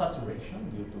have saturation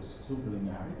due to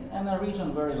sublinearity, and a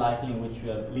region very likely in which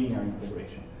you have linear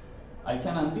integration. I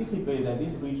can anticipate that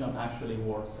this region actually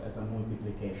works as a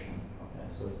multiplication. Okay,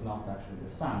 so it's not actually the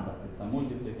sum, but it's a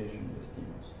multiplication of the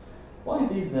stimulus.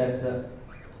 Point is that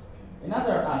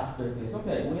another aspect is,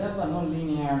 okay, we have a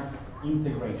nonlinear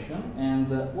integration, and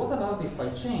what about if I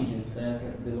change instead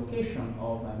the location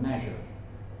of a measure?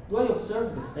 Do I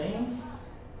observe the same?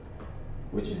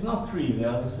 Which is not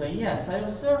trivial to say, yes, I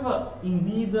observe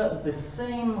indeed the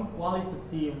same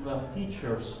qualitative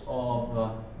features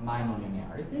of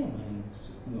monolinearity, I mean,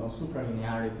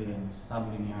 supralinearity and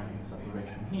sublinearity and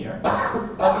saturation here.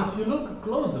 But if you look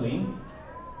closely,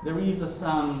 there is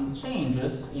some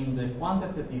changes in the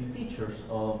quantitative features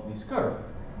of this curve,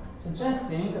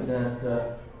 suggesting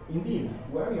that indeed,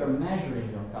 where you are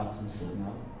measuring your calcium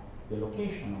signal, the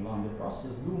location along the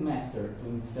process do matter to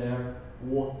infer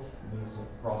what this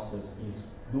process is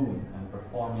doing and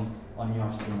performing on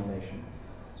your stimulation.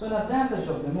 So an advantage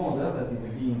of the model, that it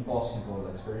would be impossible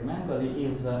experimentally,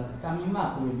 is coming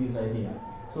up with this idea.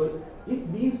 So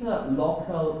if this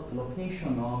local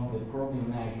location of the probing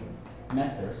measure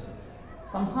matters,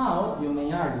 somehow you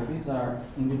may argue these are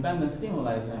independent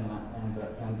stimuli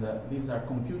and these are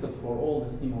computed for all the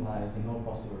stimuli in all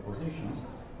possible positions.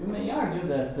 You may argue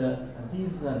that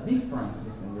these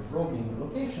differences in the probing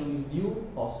location is due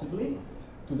possibly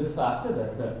to the fact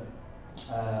that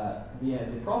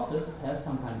the process has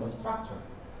some kind of structure.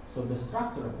 So the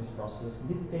structure of this process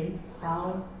dictates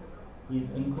how is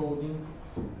encoding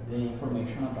the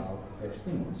information about your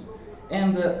stimulus.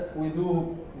 And we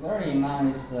do very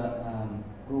nice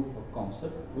proof of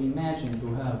concept. We imagine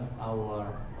to have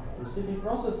our astrocytic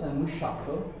process and we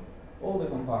shuffle all the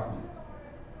compartments.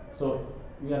 So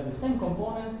we have the same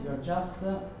component, you're just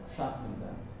shuffling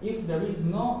them. If there is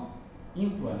no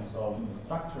influence of the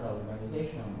structural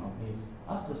organization of this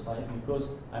astrocyte, because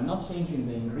I'm not changing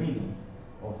the ingredients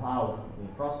of how the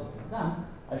process is done,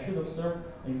 I should observe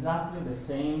exactly the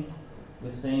same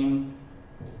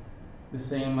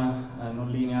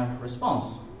nonlinear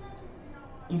response.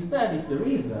 Instead, if there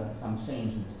is some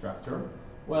change in the structure,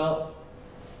 well,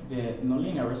 the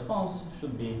nonlinear response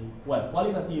should be, well,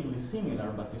 qualitatively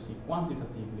similar, but you see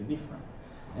quantitatively different.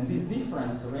 And this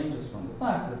difference ranges from the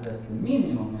fact that the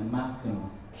minimum and maximum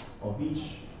of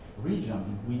each region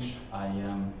in which I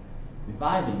am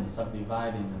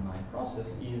subdividing my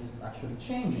process is actually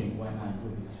changing when I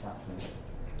do this shuffling.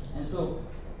 And so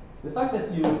the fact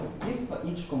that if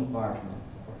each compartment,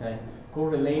 okay,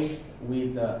 correlates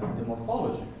with the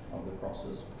morphology of the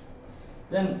process,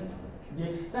 then the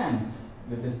extent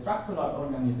that the structural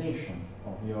organization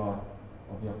of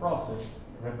your process,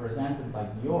 represented by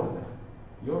the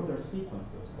order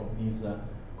sequences of these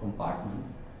compartments,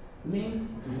 link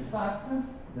to the fact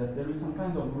that there is some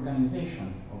kind of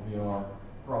organization of your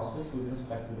process with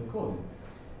respect to the coding.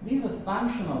 This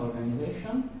functional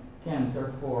organization can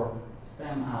therefore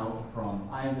stem out from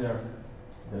either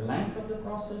the length of the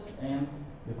process and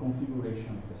the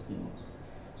configuration of the stimulus.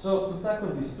 So to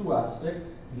tackle these two aspects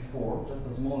before, just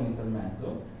a small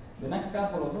intermezzo, the next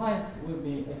couple of slides will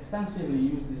be extensively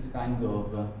use this kind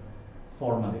of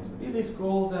formalism. This is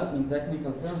called, in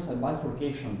technical terms, a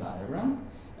bifurcation diagram,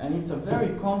 and it's a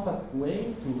very compact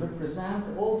way to represent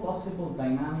all possible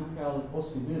dynamical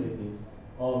possibilities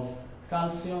of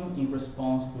calcium in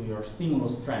response to your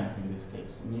stimulus strength in this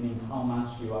case, meaning how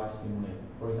much you are stimulating,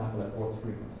 for example, at what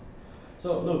frequency.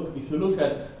 So look, if you look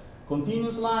at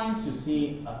continuous lines, you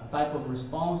see a type of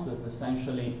response that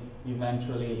essentially,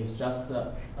 eventually, is just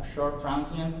a short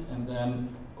transient and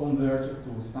then converge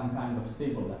to some kind of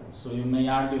stable level. So you may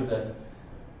argue that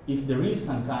if there is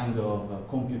some kind of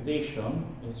computation,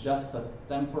 it's just a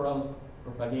temporal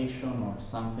propagation or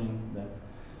something that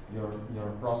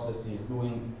your process is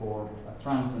doing for a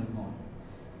transient moment.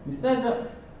 Instead,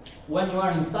 when you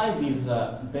are inside this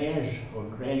beige or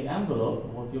gray envelope,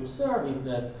 what you observe is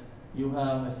that you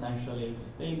have essentially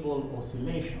stable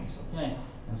oscillations, okay?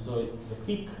 And so the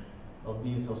peak of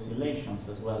these oscillations,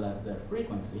 as well as their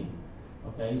frequency,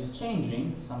 okay, is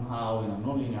changing somehow in a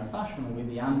nonlinear fashion with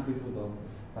the amplitude of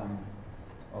the stamina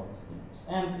of the stimulus.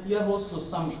 And you have also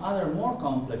some other more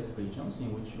complex regions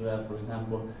in which you have, for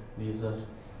example, these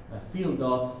field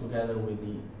dots together with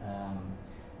the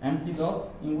empty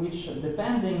dots, in which,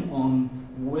 depending on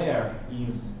where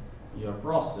is your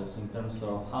process in terms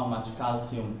of how much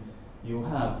calcium you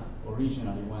have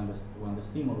originally when the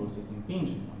stimulus is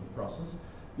impinging on the process,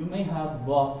 you may have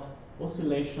both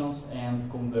oscillations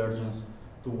and convergence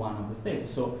to one of the states.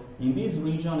 So in this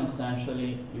region,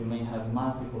 essentially, you may have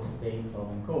multiple states of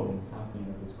encoding, something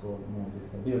that is called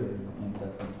multi-stability in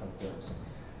technical terms.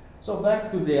 So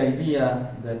back to the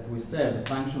idea that we said the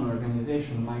functional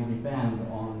organization might depend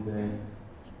on the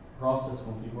process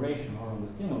configuration or on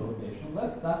the stimulus location.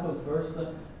 Let's tackle first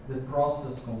the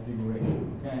process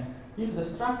configuration. Okay? If the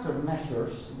structure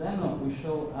matters, then we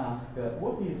shall ask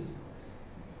what is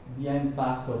the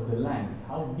impact of the length,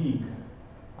 how big,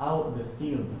 how the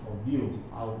field of view,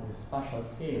 how the spatial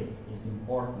scales is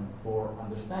important for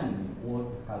understanding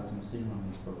what the calcium signal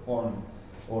is performing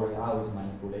or how it's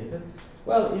manipulated.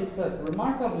 Well, it's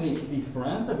remarkably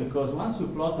different because once you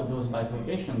plot those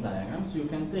bifurcation diagrams, you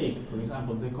can take, for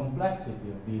example, the complexity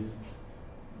of these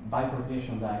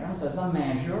bifurcation diagrams as a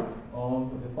measure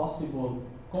of the possible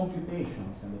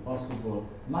computations and the possible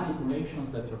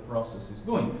manipulations that your process is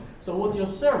doing. So what you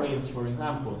observe is, for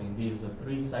example, in this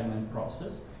three-segment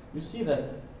process, you see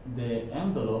that the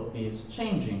envelope is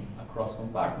changing across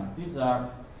compartments. These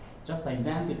are just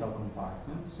identical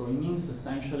compartments, so it means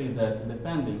essentially that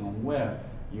depending on where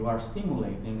you are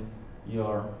stimulating,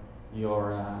 your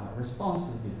response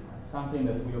is different. Something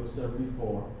that we observed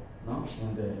before, no,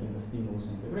 in the stimulus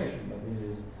integration, but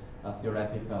this is a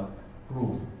theoretical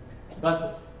proof.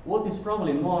 But what is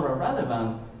probably more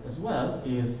relevant as well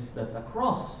is that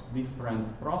across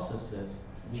different processes,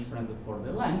 different for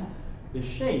the length, the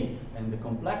shape and the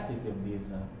complexity of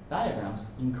these diagrams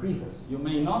increases. You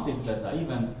may notice that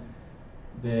even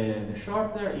the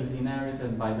shorter is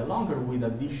inherited by the longer with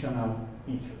additional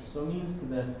features. So it means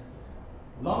that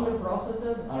longer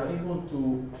processes are able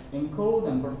to encode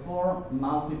and perform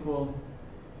multiple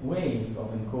ways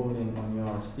of encoding on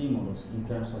your stimulus in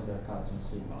terms of their calcium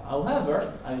signal.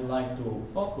 However, I'd like to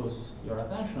focus your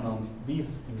attention on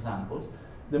these examples.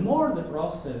 The more the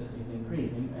process is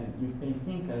increasing, and you may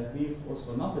think as these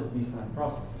also not as different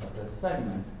processes, but as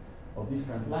segments of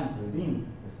different length within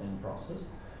the same process.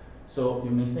 So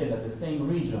you may say that the same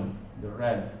region, the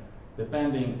red,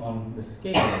 depending on the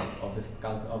scale of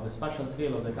the spatial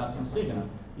scale of the calcium signal,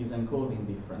 is encoding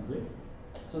differently.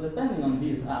 So depending on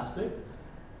this aspect,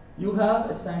 you have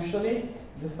essentially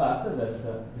the fact that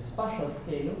the spatial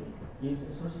scale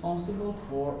is responsible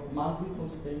for multiple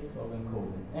states of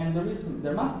encoding. And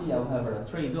there must be, however, a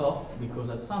trade-off, because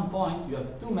at some point you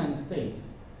have too many states,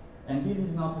 and this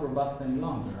is not robust any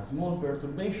longer. A small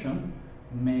perturbation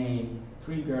may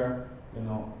trigger,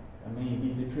 may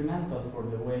be detrimental for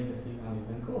the way the signal is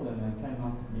encoded and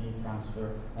cannot be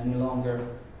transferred any longer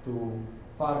to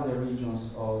further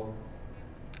regions of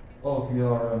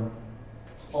your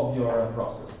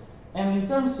process. And in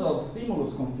terms of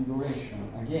stimulus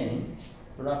configuration, again,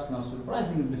 perhaps not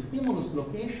surprising, the stimulus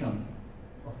location,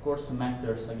 of course,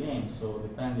 matters again. So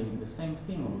depending the same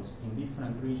stimulus in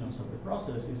different regions of the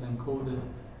process is encoded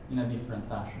in a different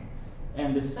fashion.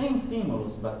 And the same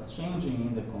stimulus, but changing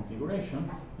in the configuration,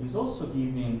 is also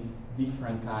giving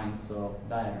different kinds of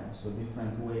diagrams, so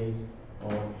different ways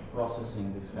of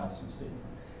processing this calcium signal.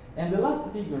 And the last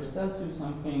figure tells you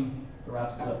something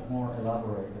perhaps more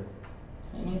elaborated.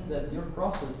 It means that your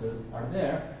processes are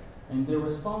there and they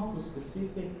respond to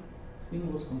specific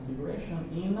stimulus configuration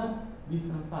in a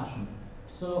different fashion.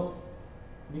 So,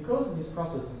 because these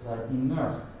processes are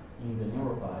immersed in the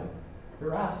neuropile,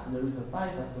 perhaps there is a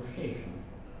tight association,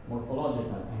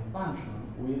 morphological and functional,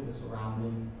 with the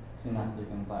surrounding synaptic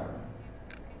environment.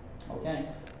 Okay?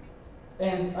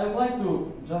 And I would like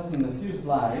to, just in the few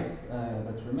slides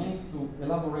that remains, to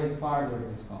elaborate further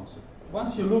this concept.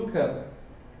 Once you look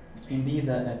indeed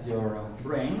at your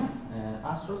brain,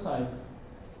 astrocytes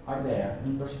are there,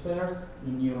 interspersed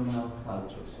in neuronal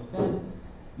cultures. Okay?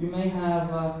 You may have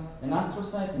an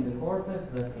astrocyte in the cortex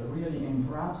that really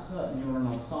enwraps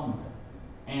neuronal somata.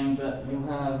 And you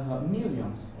have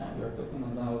millions, we're talking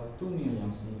about 2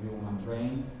 million in human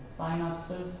brain,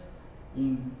 synapses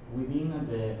within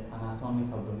the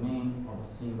anatomical domain of a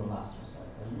single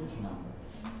astrocyte, a huge number.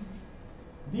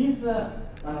 This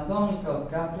anatomical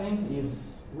coupling is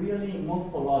really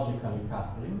morphologically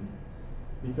coupling,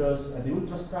 because at the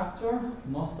ultrastructure,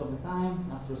 most of the time,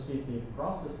 astrocytic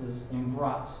processes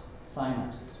enwraps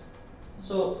synapses.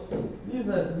 So this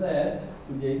has led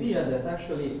to the idea that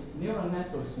actually neural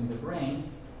networks in the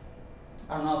brain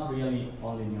are not really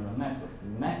only neural networks. The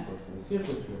networks, the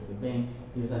circuitry of the brain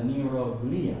is a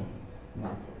Neuron-Glia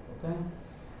network. Okay,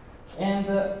 and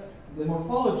the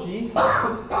morphology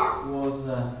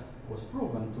was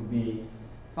proven to be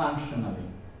functionally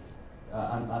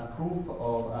a proof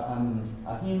of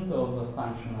a hint of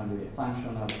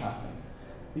functional coupling.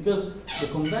 Because the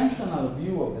conventional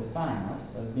view of the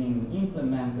synapse has been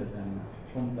implemented and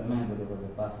complemented over the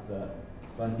past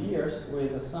 20 years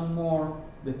with some more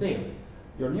details.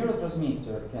 Your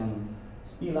neurotransmitter can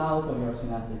spill out of your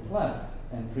synaptic cleft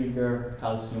and trigger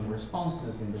calcium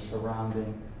responses in the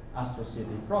surrounding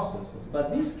astrocytic processes. But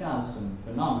this calcium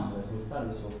phenomenon that we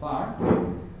studied so far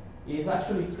is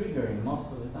actually triggering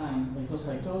most of the time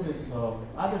exocytosis of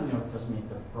other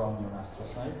neurotransmitters from your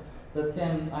astrocyte that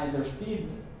can either feed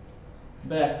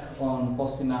back on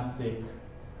postsynaptic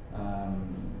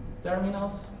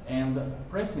terminals and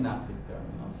presynaptic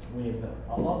terminals with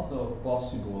a lot of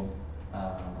possible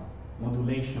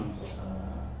modulations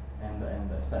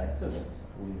and effects that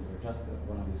we're just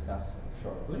going to discuss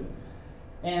shortly.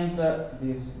 And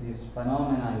this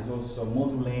phenomena is also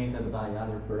modulated by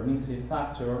other permissive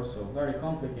factors, so very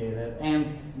complicated,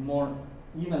 and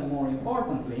even more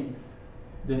importantly,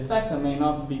 the effect may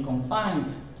not be confined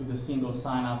to the single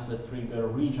synapse that trigger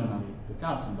regionally the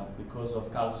calcium, but because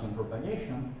of calcium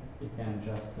propagation, it can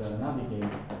just navigate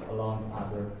along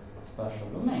other spatial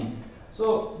domains.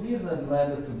 So this has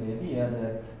led to the idea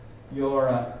that your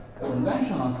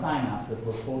conventional synapse that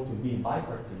was thought to be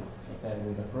bipartite, okay,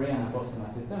 with a pre and a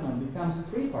postsynaptic terminal, becomes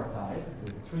tripartite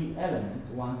with 3 elements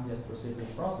once the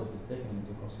astrocytic process is taken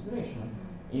into consideration,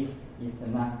 if it's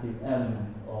an active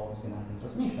element of synaptic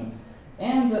transmission.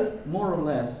 And more or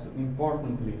less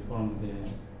importantly from the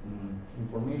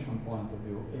information point of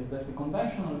view is that the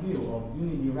conventional view of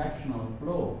unidirectional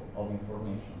flow of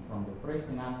information from the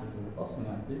presynaptic to the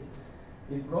postsynaptic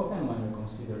is broken when you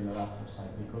consider your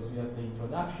astrocyte, because you have the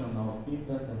introduction of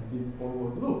feedback and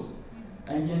feed-forward loops.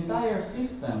 And the entire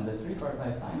system, the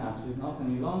tripartite synapse, is not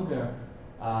any longer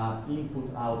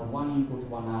input-out, one input,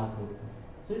 one output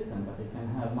system, but it can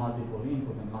have multiple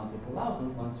input and multiple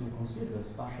output once you consider the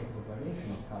spatial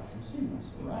propagation of calcium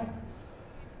signals, right?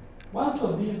 Once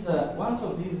of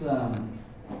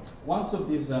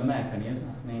these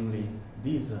mechanisms, namely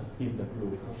this feedback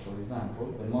loop, for example,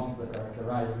 the most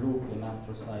characterized loop in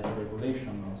astrocyte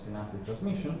regulation of synaptic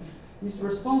transmission, is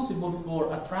responsible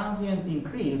for a transient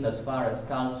increase as far as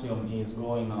calcium is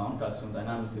going on, calcium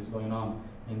dynamics is going on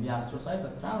in the astrocyte.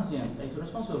 Is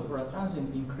responsible for a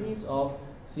transient increase of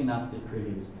synaptic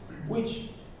release,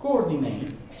 which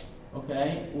coordinates,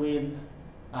 okay, with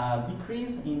a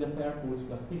decrease in the pair pulse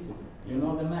plasticity. You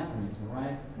know the mechanism,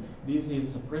 right? This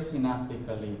is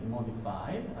presynaptically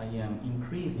modified. I am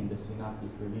increasing the synaptic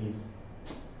release,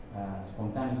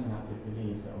 spontaneous synaptic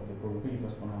release of the probability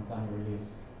of spontaneous release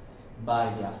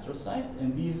by the astrocyte,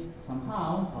 and this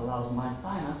somehow allows my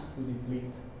synapse to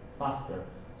deplete faster.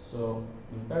 So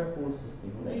in pair pulse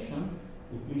stimulation,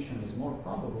 depletion is more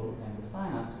probable, and the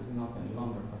synapse is not any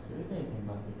longer facilitating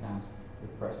but becomes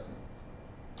depressing.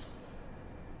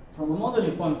 From a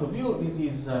modeling point of view, this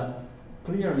is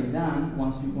clearly done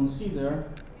once you consider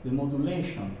the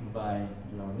modulation by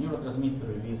your neurotransmitter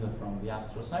release from the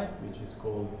astrocyte, which is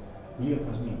called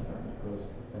gliotransmitter because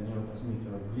it's a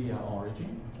neurotransmitter of glia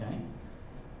origin. Okay.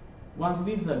 Once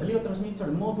these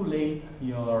gliotransmitter modulate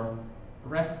your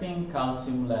resting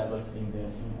calcium levels in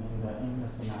the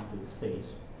intrasynaptic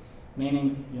space,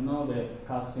 meaning you know the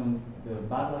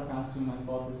basal calcium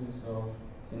hypothesis of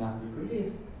synaptic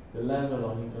release. The level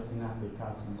of intrasynaptic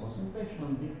calcium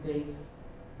concentration dictates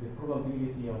the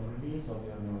probability of release of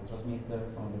your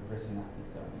neurotransmitter from the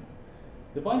presynaptic terminal.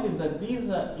 The point is that this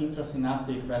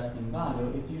intrasynaptic resting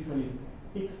value is usually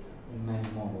fixed in many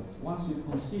models. Once you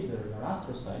consider your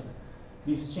astrocyte,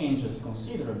 this changes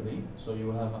considerably, so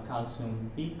you have a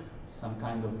calcium peak, some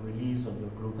kind of release of your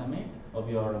glutamate, of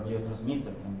your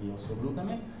gliotransmitter can be also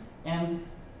glutamate, and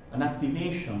an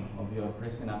activation of your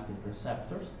presynaptic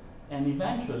receptors, and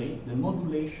eventually the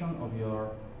modulation of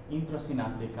your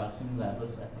intrasynaptic calcium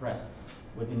levels at rest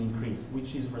with an increase,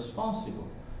 which is responsible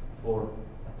for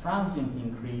a transient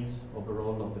increase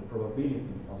overall of the probability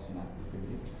of synaptic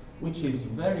release, which is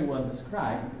very well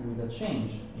described with a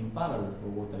change in parallel for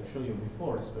what I showed you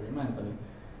before experimentally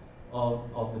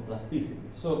of the plasticity,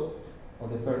 so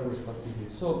of the pair pulse plasticity.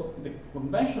 So the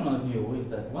conventional view is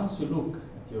that once you look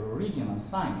at your original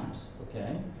synapse,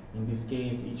 okay, in this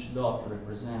case each dot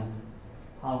represents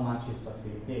how much is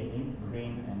facilitating,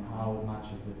 green, and how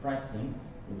much is depressing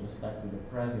with respect to the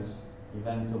previous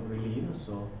event of release,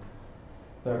 so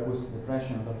pair pulse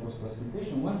depression and pair pulse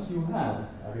facilitation. Once you have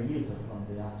a release from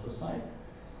the astrocyte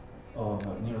of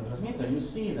a neurotransmitter, you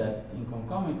see that in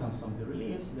concomitance of the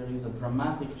release, there is a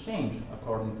dramatic change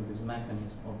according to this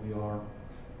mechanism of your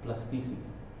plasticity.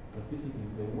 Plasticity is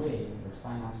the way your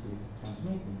synapse is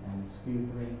transmitting and is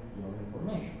filtering your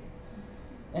information.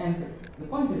 And the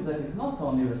point is that it's not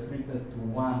only restricted to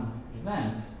one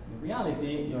event. In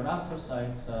reality, your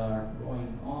astrocytes are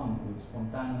going on with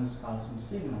spontaneous calcium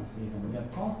signals even. You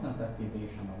have constant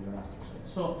activation of your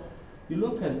astrocytes. So you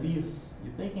look at these,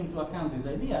 you take into account this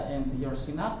idea, and your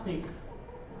synaptic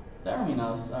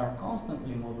terminals are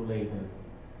constantly modulated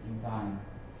in time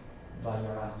by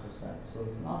your astrocytes. So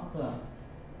it's not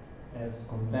as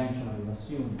conventionally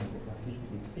assumed that the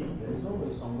plasticity is fixed. There is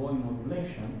always ongoing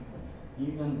modulation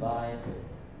even by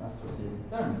astrocytic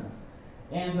terminals.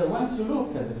 And once you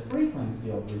look at the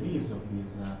frequency of release of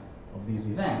these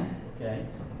events, okay,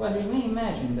 well, you may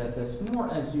imagine that as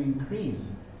more as you increase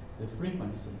the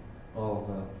frequency of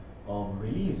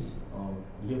release of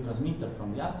gliotransmitter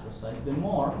from the astrocyte, the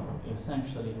more,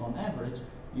 essentially on average,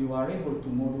 you are able to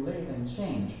modulate and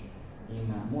change in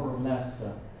a more or less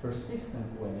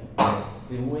persistent way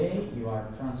the way you are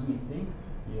transmitting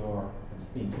your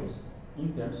stimulus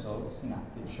in terms of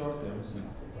synaptic, short-term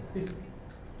synaptic plasticity.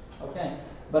 Okay,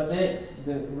 but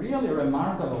the really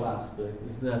remarkable aspect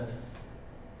is that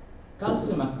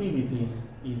calcium activity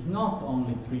is not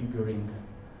only triggering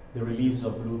the release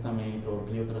of glutamate or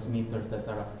gliotransmitters that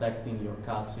are affecting your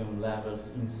calcium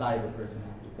levels inside the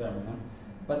presynaptic terminal,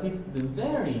 but it's the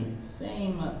very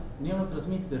same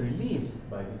neurotransmitter released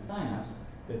by the synapse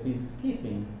that is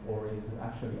keeping or is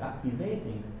actually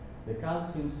activating the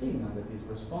calcium signal that is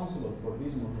responsible for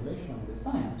this modulation of the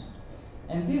synapse.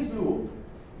 And this loop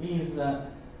is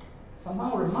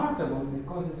somehow remarkable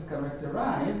because it's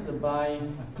characterized by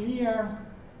a clear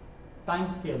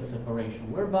timescale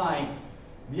separation, whereby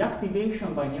the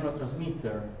activation by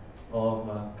neurotransmitter of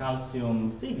calcium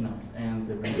signals and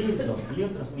the release of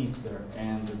gliotransmitter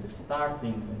and the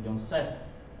starting and the onset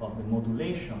of the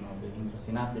modulation of the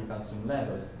intrasynaptic calcium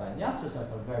levels by the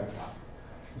astrocyte are very fast.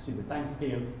 You see the time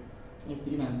scale, it's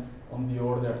even on the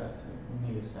order,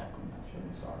 millisecond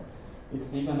actually, sorry.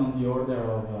 It's even on the order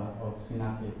of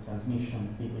synaptic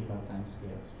transmission typical time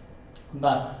scales.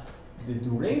 But the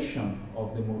duration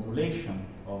of the modulation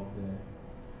of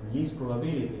the release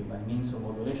probability by means of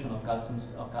modulation of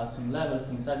calcium levels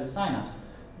inside the synapse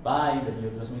by the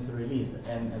gliotransmitter release,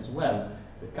 and as well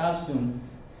the calcium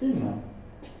signal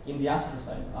in the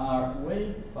astrocyte are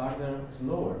way farther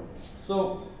slower.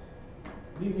 So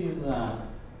this is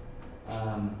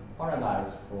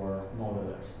paradise for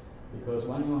modelers. because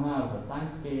when you have time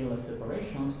scale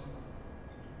separations,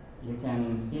 you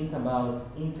can think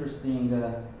about interesting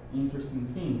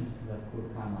things that could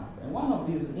come up. And one of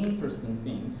these interesting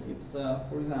things, it's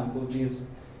for example this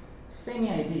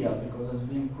semi-ideal, because it's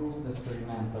been proved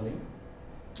experimentally,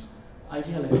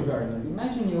 ideal experiment.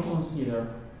 Imagine you consider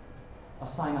a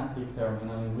synaptic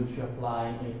terminal in which you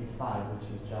apply AP5, which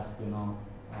is just,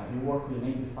 you work with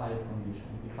an AP5 condition.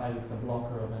 AP5 is a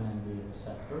blocker of NMDA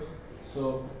receptors.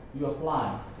 So you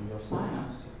apply to your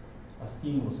synapse a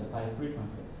stimulus at high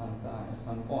frequency at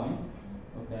some point,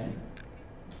 okay?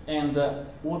 And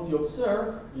what you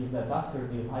observe is that after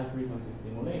this high frequency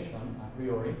stimulation, a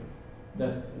priori,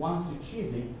 that once you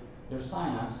cheese it, your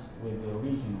synapse with the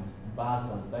original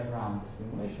basal background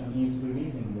stimulation is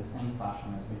releasing in the same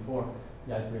fashion as before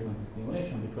the high frequency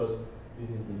stimulation, because this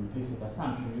is the implicit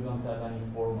assumption. You don't have any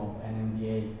form of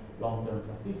NMDA long-term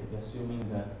plasticity, assuming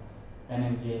that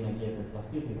NMDA-mediated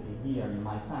plasticity here in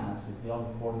my synapse is the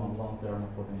only form of long-term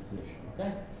potentiation.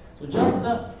 Okay, so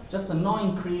just a no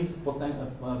increase, like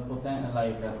a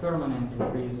permanent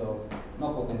increase of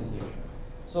no potentiation.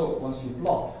 So once you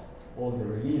plot all the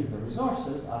released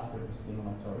resources after the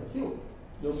stimulatory cue,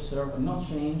 you observe no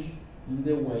change in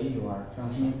the way you are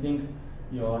transmitting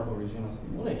your original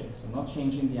stimulation. So not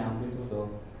changing the amplitude of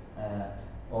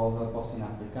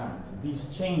postsynaptic currents. These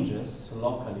changes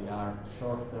locally are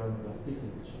short-term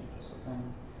plasticity changes. Okay?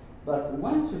 But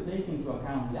once you take into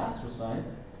account the astrocyte,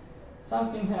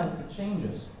 something else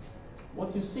changes.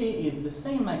 What you see is the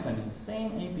same mechanism,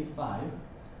 same AP5,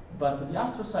 but the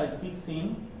astrocyte kicks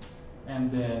in,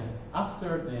 and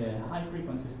after the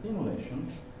high-frequency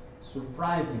stimulation,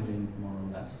 surprisingly, more or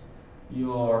less,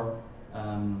 your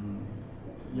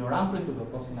amplitude of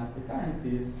postsynaptic currents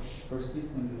is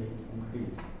persistently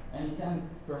increased. And it can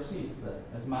persist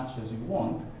as much as you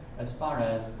want, as far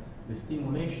as the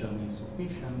stimulation is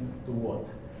sufficient to what?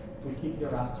 To keep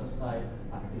your astrocyte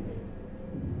activated.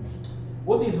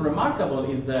 What is remarkable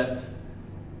is that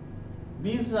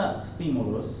this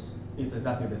stimulus is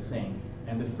exactly the same,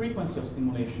 and the frequency of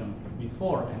stimulation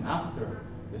before and after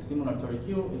the stimulatory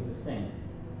cue is the same.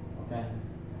 Okay?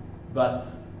 But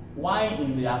why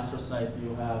in the astrocyte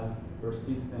you have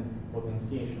persistent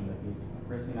potentiation, that is a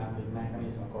presynaptic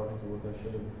mechanism according to what I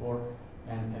showed you before,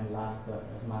 and can last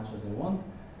as much as I want?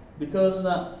 Because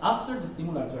after the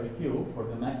stimulatory cue, for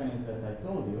the mechanism that I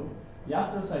told you, the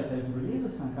astrocyte has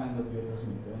released some kind of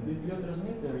gliotransmitter, and this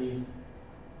gliotransmitter is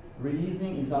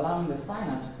allowing the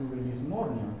synapse to release more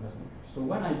neurotransmitters. So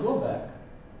when I go back,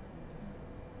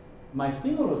 my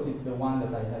stimulus is the one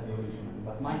that I had originally,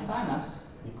 but my synapse,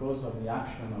 because of the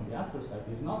action of the astrocyte,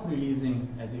 is not releasing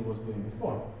as it was doing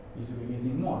before. It's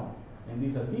releasing more. And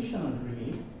this additional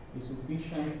release is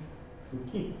sufficient to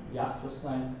keep the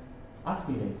astrocyte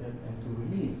activated and to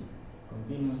release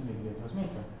continuously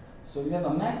gliotransmitter. So you have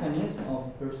a mechanism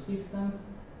of persistent,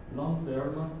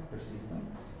 long-term persistent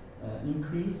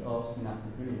increase of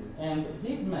synaptic release. And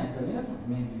this mechanism,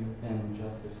 maybe you can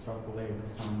just extrapolate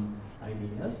some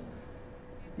ideas,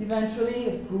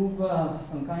 eventually prove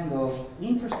some kind of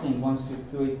interesting once you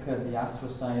take the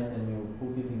astrocyte and you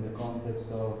put it in the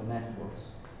context of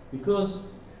networks. Because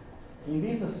in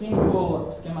this simple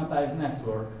schematized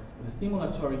network, the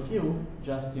stimulatory cue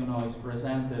just is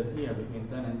presented here between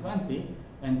 10 and 20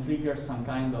 and triggers some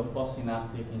kind of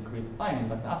postsynaptic increased firing,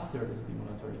 but after the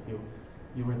stimulatory cue,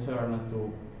 you return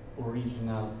to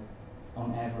original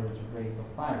on average rate of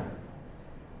firing.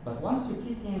 But once you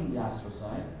kick in the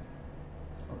astrocyte,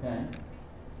 okay,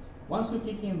 once you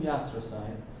kick in the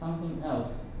astrocyte, something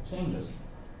else changes.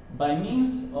 By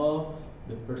means of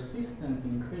the persistent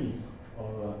increase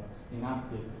of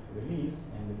synaptic release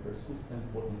and the persistent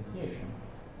potentiation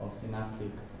of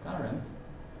synaptic currents,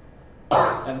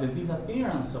 at the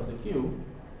disappearance of the cue,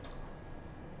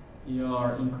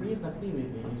 your increased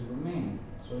activity is remaining.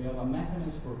 So you have a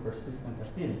mechanism for persistent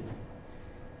activity.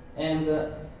 And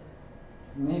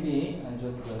maybe I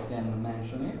just can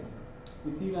mention it.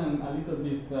 It's even a little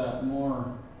bit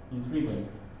more intriguing.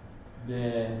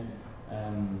 The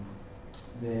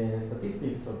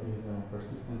statistics of this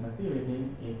persistent activity,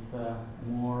 it's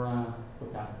more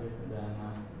stochastic than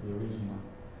the original,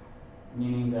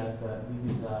 meaning that this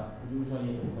is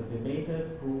usually it's a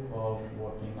debated proof of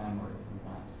working memory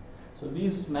sometimes. So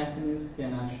these mechanisms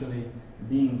can actually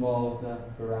be involved,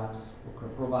 perhaps, or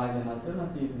provide an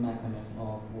alternative mechanism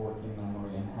of working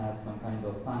memory and have some kind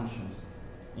of functions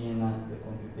in the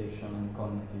computation and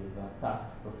cognitive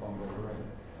tasks performed by the brain.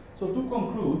 So to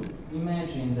conclude,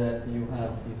 imagine that you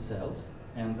have these cells,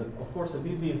 and of course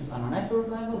this is on a network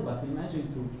level, but imagine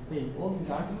to take all these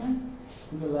arguments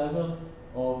to the level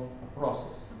of a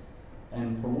process.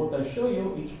 And for what I show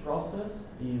you, each process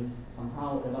is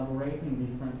somehow elaborating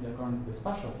differently according to the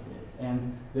spatial scales.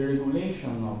 And the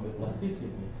regulation of the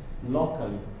plasticity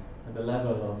locally at the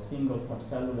level of single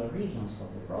subcellular regions of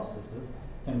the processes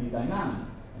can be dynamic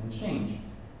and change.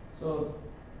 So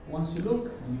once you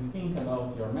look and you think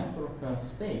about your network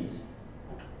space,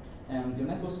 and your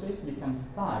network space becomes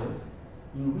tiled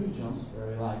in regions,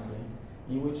 very likely,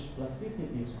 in which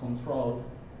plasticity is controlled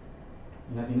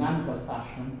in a dynamical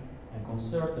fashion and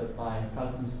concerted by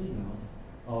calcium signals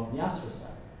of the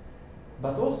astrocyte.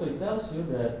 But also it tells you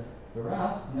that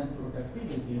perhaps network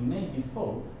activity may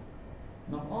default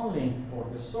not only for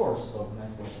the source of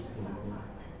network activity,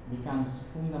 becomes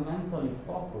fundamentally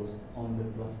focused on the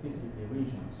plasticity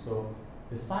region. So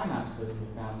the synapses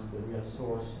becomes the real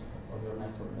source of your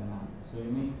network dynamics. So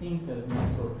you may think as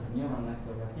neural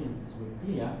network activities with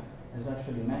glia as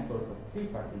actually a network of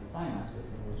tripartite synapses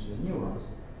in which the neurons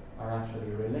are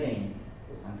actually relaying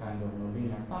in some kind of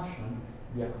nonlinear fashion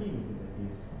the activity that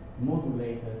is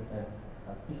modulated at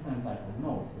different type of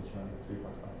nodes, which are the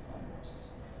tripartite synapses.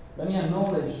 Let me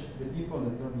acknowledge the people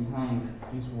that are behind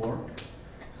this work.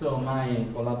 So my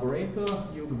collaborator,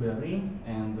 Hugues Berry,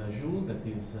 and Jules, that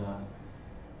is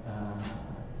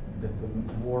that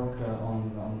work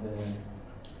on the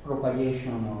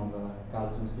propagation of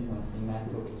calcium sequencing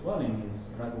network as well, and is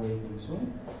graduating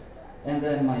soon. And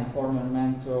then my former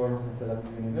mentor at Tel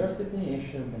Aviv University,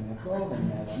 Esher Ben Yaakov,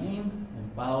 and Melanin,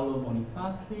 and Paolo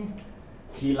Bonifazi.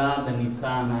 Gilad and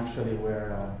Nitzan actually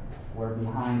were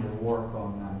behind the work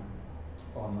on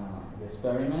the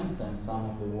experiments and some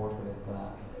of the work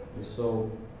that you saw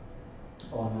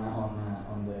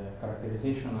on the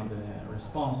characterization of the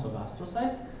response of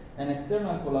astrocytes. An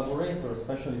external collaborator,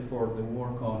 especially for the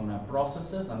work on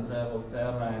processes, Andrea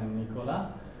Volterra and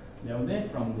Nicolas Liaudet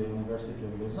from the University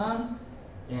of Lausanne,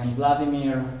 and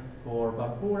Vladimir for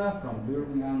Barpura from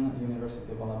Birmingham,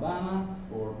 University of Alabama,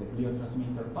 for the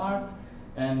gliotransmitter part,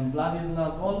 and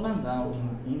Vladislav Olman, now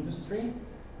in industry,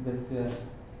 that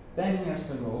 10 years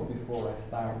ago, before I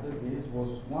started this, was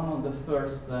one of the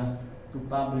first to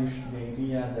publish the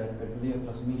idea that the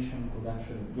gliotransmission could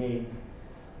actually gate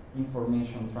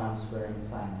information transfer in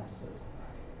synapses.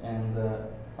 And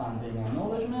funding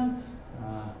acknowledgement,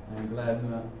 I'm glad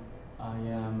I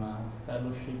am a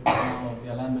fellowship now of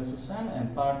the Alain Bessoussan,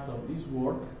 and part of this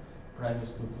work,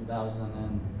 previous to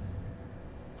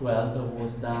 2012,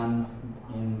 was done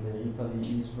in the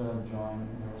Italy-Israel Joint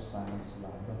Neuroscience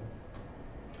Lab.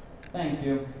 Thank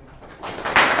you.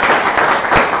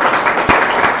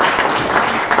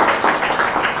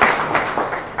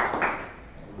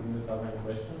 Do you have any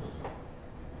questions?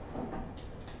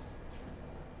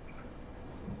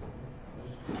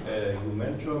 You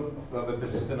mentioned that the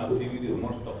persistent activity is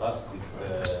more stochastic.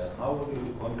 How do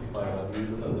you quantify that? Do you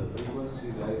look at the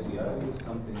frequency, the ICI, or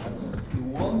something else? You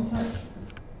won't.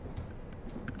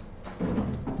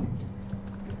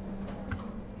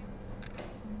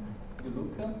 You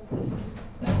look at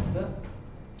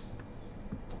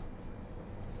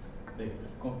the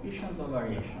coefficient of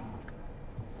variation.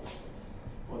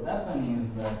 What happens is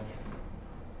that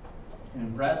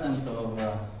in presence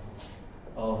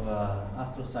of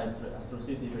astrocyte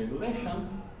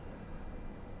regulation,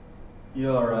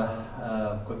 your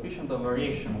coefficient of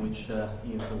variation, which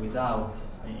is without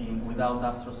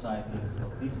astrocyte, is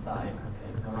of this type,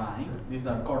 okay, varying. These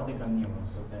are cortical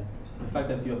neurons, okay. The fact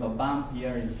that you have a bump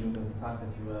here is due to the fact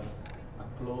that you have a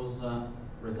close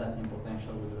resetting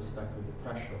potential with respect to the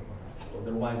threshold potential.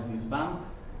 Otherwise, this bump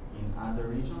in other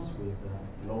regions with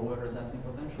lower resetting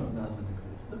potential doesn't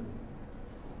exist.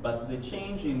 But the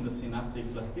change in the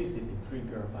synaptic plasticity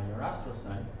triggered by your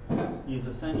astrocyte is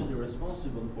essentially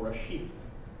responsible for a shift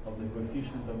of the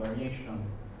coefficient of variation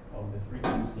of the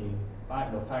frequency,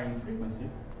 the firing frequency,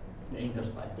 the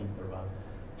interspike interval,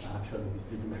 actually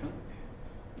distribution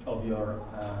of your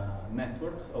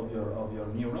networks, of your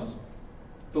neurons,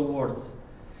 towards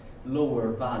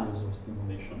lower values of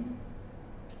stimulation,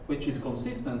 which is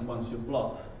consistent once you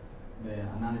plot the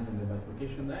analysis and the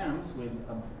bifurcation diagrams with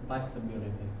a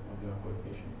bistability of your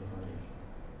coefficient of variation.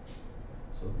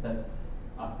 So that's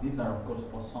these are of course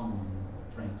Poissonian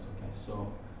trains. Okay,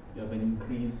 so you have an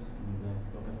increase in the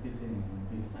stochasticity in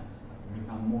this sense. You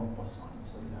become more Poissonian,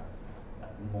 so you are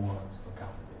more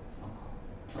stochastic somehow.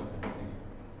 Okay, thank you.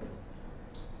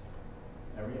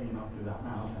 I really knocked you down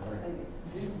now.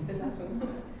 This is the last one.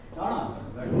 No,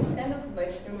 It's kind of an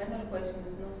experimental question.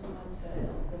 It's not so much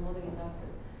the modeling aspect.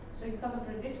 So you have a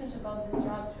predictions about the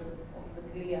structure of the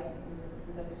glia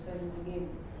that you said in the beginning.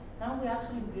 Now we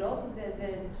actually block the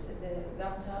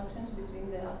gap junctions between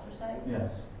the astrocytes.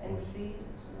 Yes. And see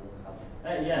what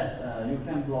happens. Yes, you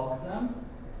can block them.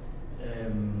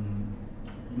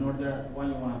 in order, why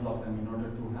you want to block them? In order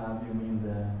to have, you mean to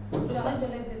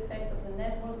isolate the effect of the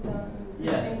network.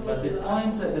 Yes, but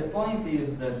the point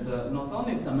is that not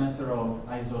only it's a matter of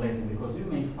isolating, because you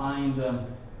may find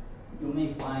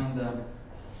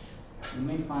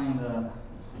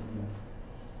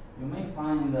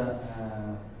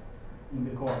in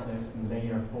the cortex, in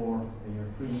layer 4, layer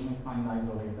 3, you may find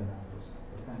isolated astrocytes.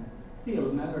 Okay?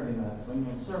 Still, nevertheless, when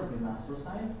you observe these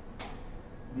astrocytes,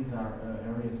 these are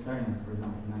early experiments, for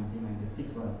example, in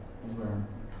 1996. Well, these were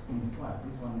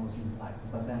this one was in slices,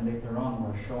 but then later on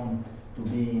were shown to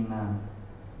be in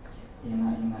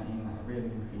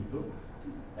really in situ.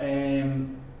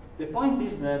 The point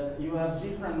is that you have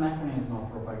different mechanisms of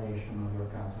propagation of your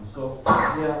calcium. So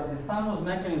the famous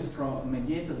mechanism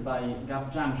mediated by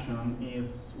gap junction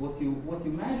is what you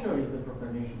measure is the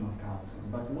propagation of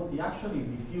calcium, but what it actually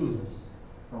diffuses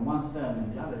from one cell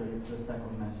and the other is the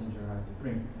second messenger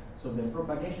RT3. So the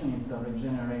propagation is a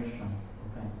regeneration.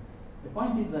 Okay. The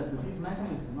point is that this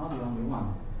mechanism is not the only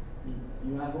one.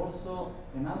 You have also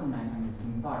another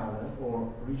mechanism in parallel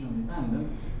or region dependent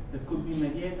that could be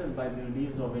mediated by the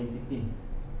release of ATP.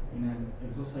 In an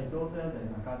exocytoted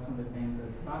and a calcium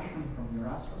dependent fashion from your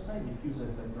astrocyte,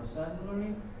 diffuses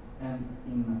extracellularly, and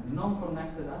in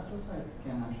non-connected astrocytes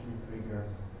can actually trigger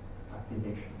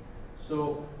activation.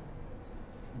 So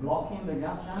blocking the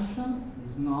gap junction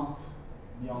is not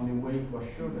the only way to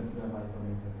assure that you have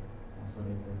isolated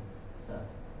cells.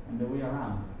 And the way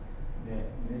around.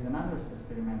 There is another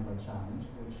experimental challenge,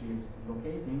 which is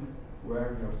locating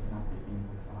where your synaptic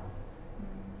inputs are.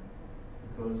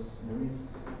 Because there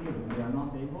is still, we are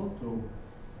not able to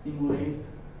stimulate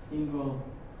single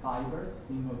fibers,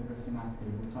 single presynaptic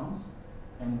boutons,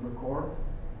 and record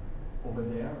over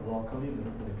there locally the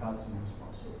calcium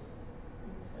response. So,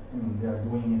 I mean, they are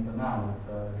doing it now. It's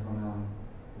gonna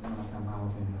come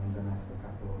out in the next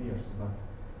couple of years, but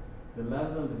the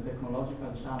level, the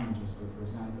technological challenges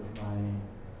represented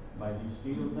by this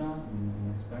field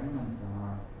in experiments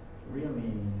are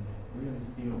really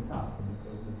still tough,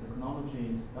 because the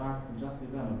technology starts just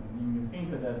developing. I mean, you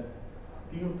think that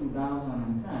till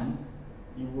 2010,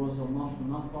 it was almost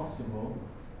not possible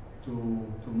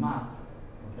to map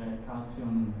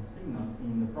calcium signals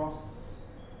in the processes.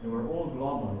 They were all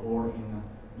global or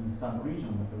in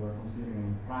sub-region that they were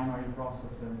considering primary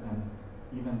processes, and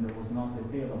even there was not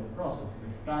detail of the process.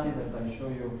 The study that I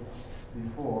showed you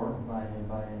before by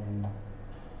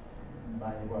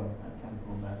well, I can't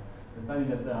go back. The study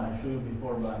that I showed you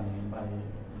before by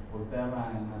Volterra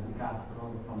and Di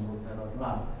Castro from Volterra's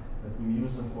lab that we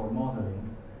use for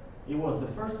modeling, it was the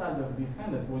first study of this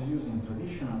kind that was using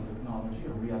traditional technology,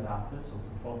 or readapted, so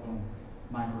to photon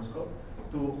microscope,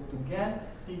 to get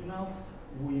signals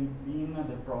within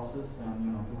the process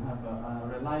and to have a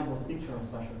reliable picture of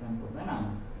spatial temporal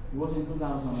dynamics. It was in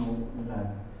 2011,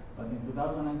 but in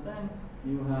 2010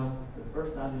 you have the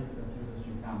first study that uses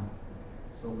GCAMP.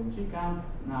 So with GCAMP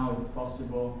now it's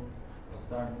possible to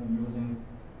start using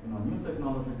new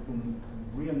technology to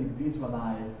really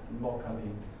visualize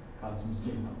locally calcium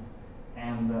signals,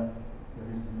 and there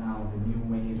is now the new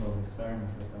wave of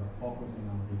experiments that are focusing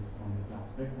on this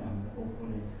aspect, and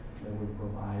hopefully they will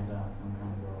provide some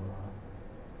kind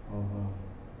of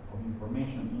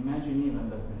information. Imagine even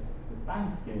that the time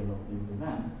scale of these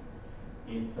events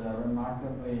it's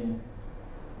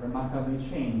remarkably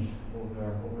changed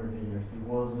over the years. It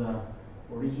was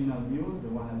original views, the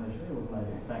one that I showed you was like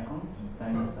seconds,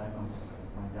 10 seconds.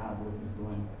 Oh my God, what is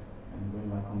doing? And going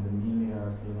like on the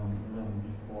milliards,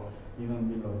 even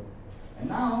below. And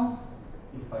now,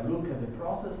 if I look at the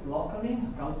process locally,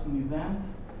 a calcium event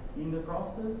in the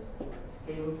process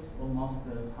scales almost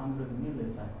as 100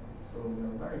 milliseconds. So we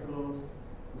are very close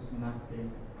to synaptic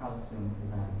calcium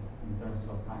events in terms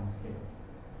of time scales.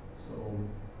 So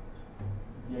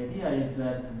the idea is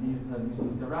that this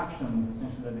interaction is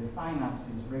essentially that the synapse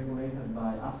is regulated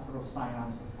by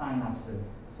synapses,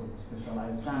 so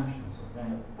specialized junctions. Okay,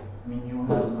 I mean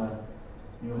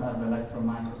you have electron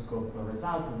microscope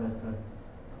results that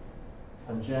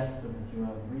suggest that you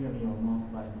have really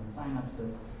almost like in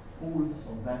synapses pools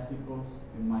of vesicles.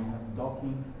 You might have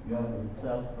docking. You have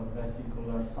itself a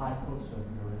vesicular cycle, so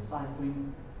you're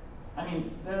recycling. I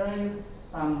mean, there is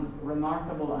some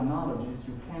remarkable analogies.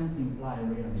 You can't imply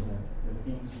really that the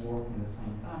things work in the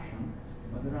same fashion,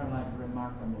 but there are like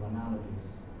remarkable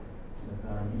analogies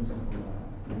that are useful,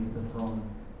 at least from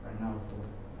right now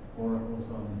for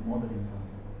also modeling.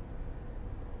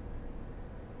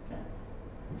 Okay.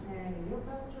 Your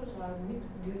cultures are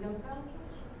mixed glial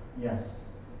cultures? Yes.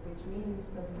 Which means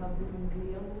that you have different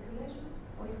glial population,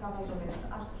 or you have isolated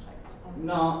astrocytes?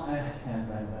 No, that's a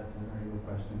very good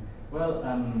question. Well,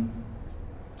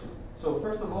 so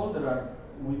first of all,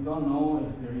 we don't know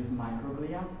if there is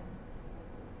microglia.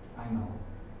 I know.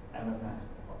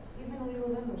 Even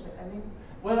oligodendrocytes, I mean.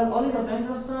 Well,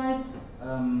 oligodendrocytes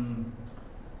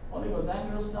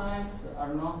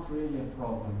are not really a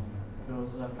problem because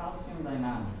calcium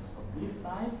dynamics of this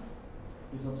type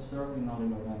is observed in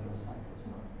oligodendrocytes as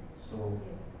well. So.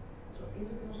 Yes. So is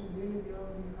it a possibility, or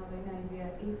do you have any idea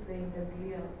if the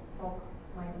interglia talk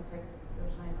might affect your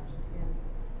synapse at the end?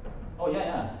 Oh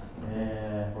yeah,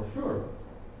 for sure.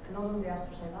 And not only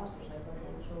astrocyte, but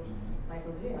also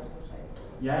microglia astrocyte.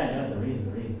 Yeah, there is.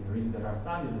 There are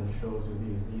studies that shows you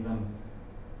this. Even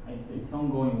it's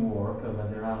ongoing work, but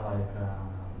there are like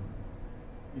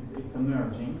it's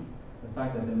emerging. The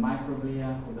fact that the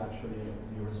microglia could actually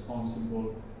be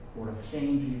responsible for a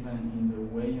change even in the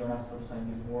way your astrocyte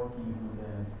is working.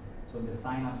 So the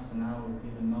synapse now is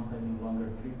even not any longer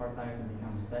tripartite, it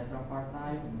becomes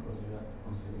tetrapartite because you have to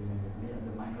consider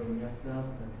the microglia cells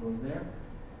that goes there.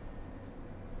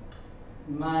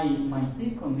 My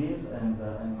pick on this, and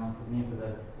I must admit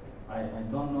that I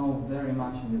don't know very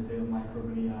much in detail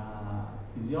microglia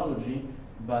physiology,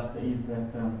 but is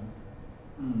that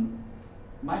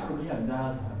microglia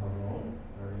does have a role,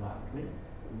 very likely,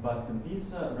 but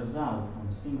these results on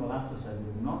single astrocyte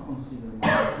we do not consider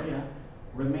microglia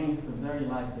remains very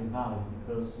likely valid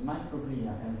because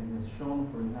microglia, as it is shown,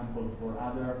 for example, for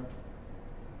other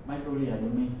microglia, you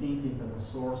may think it as a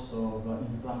source of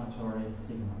inflammatory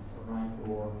signals, right,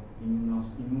 or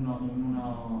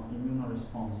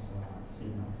immunoresponse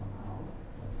signals somehow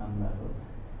at some level.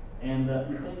 And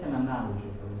you take an analogy,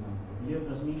 for example,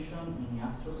 gliotransmission in the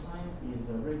astrocyte is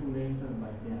regulated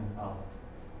by TNF-alpha.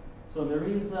 So there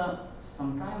is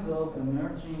some kind of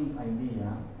emerging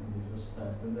idea in this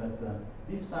respect that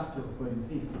this factor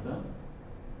coexists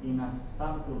in a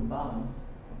subtle balance,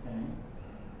 okay,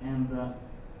 and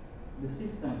the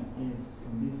system is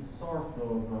in this sort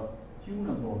of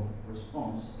tunable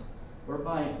response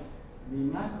whereby the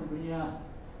microglia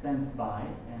stands by,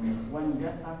 and when it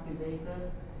gets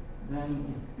activated, then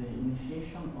it's the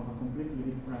initiation of a completely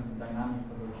different dynamic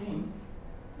regime,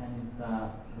 and it's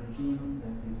a regime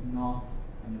that is not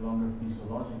any longer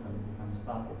physiological, it becomes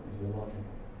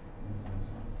pathophysiological in some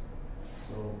sense.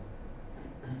 So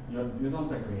you don't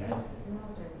agree, I see.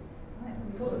 Not really. Right.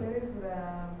 Because there is the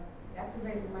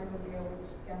activated microglia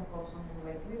which can cause something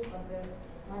like this, but the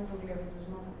microglia which is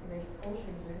not activated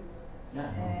also exists. Yeah.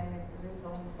 And it exists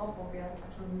on top of the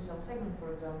axon-initial segment,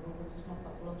 for example, which is not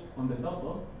pathological. On the top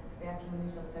of? The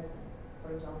axon-initial segment,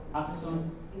 for example.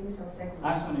 Axon-initial segment.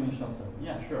 Axon-initial segment,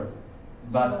 yeah, sure.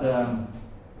 But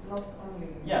not only.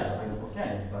 yes,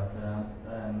 okay, but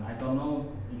I don't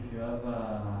know if you have.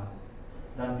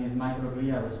 Does this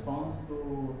microglia respond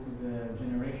to the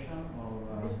generation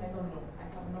of? This I don't know. I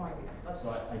have no idea. But so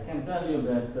I can tell you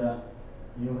that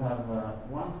you have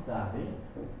one study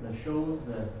that shows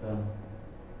that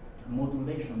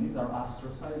modulation. These are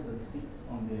astrocytes that sits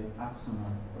on the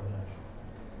axonal projection.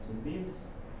 So these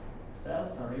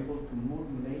cells are able to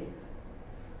modulate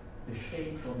the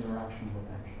shape of your action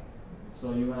potential.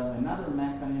 So you have another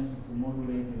mechanism to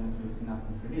modulate eventually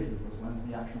synaptic release, because once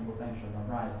the action potential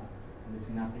arrives at the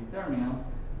synaptic terminal,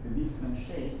 the different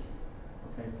shapes,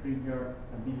 okay, trigger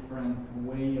a different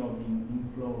way of the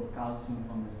inflow of calcium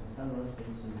from the extracellular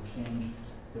space, so you change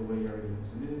the way you're releasing.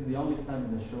 So this is the only study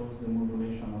that shows the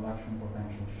modulation of action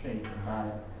potential shape by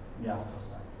the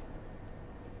astrocyte,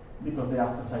 because the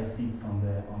astrocyte sits on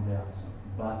the axon.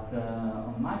 But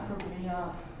on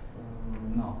microglia,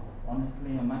 no.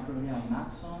 Honestly, a microglia in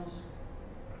axons,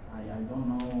 I don't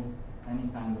know any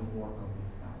kind of work of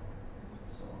this kind.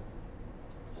 So,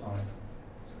 sorry.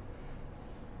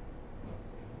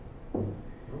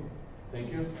 Thank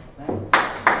you. Thanks.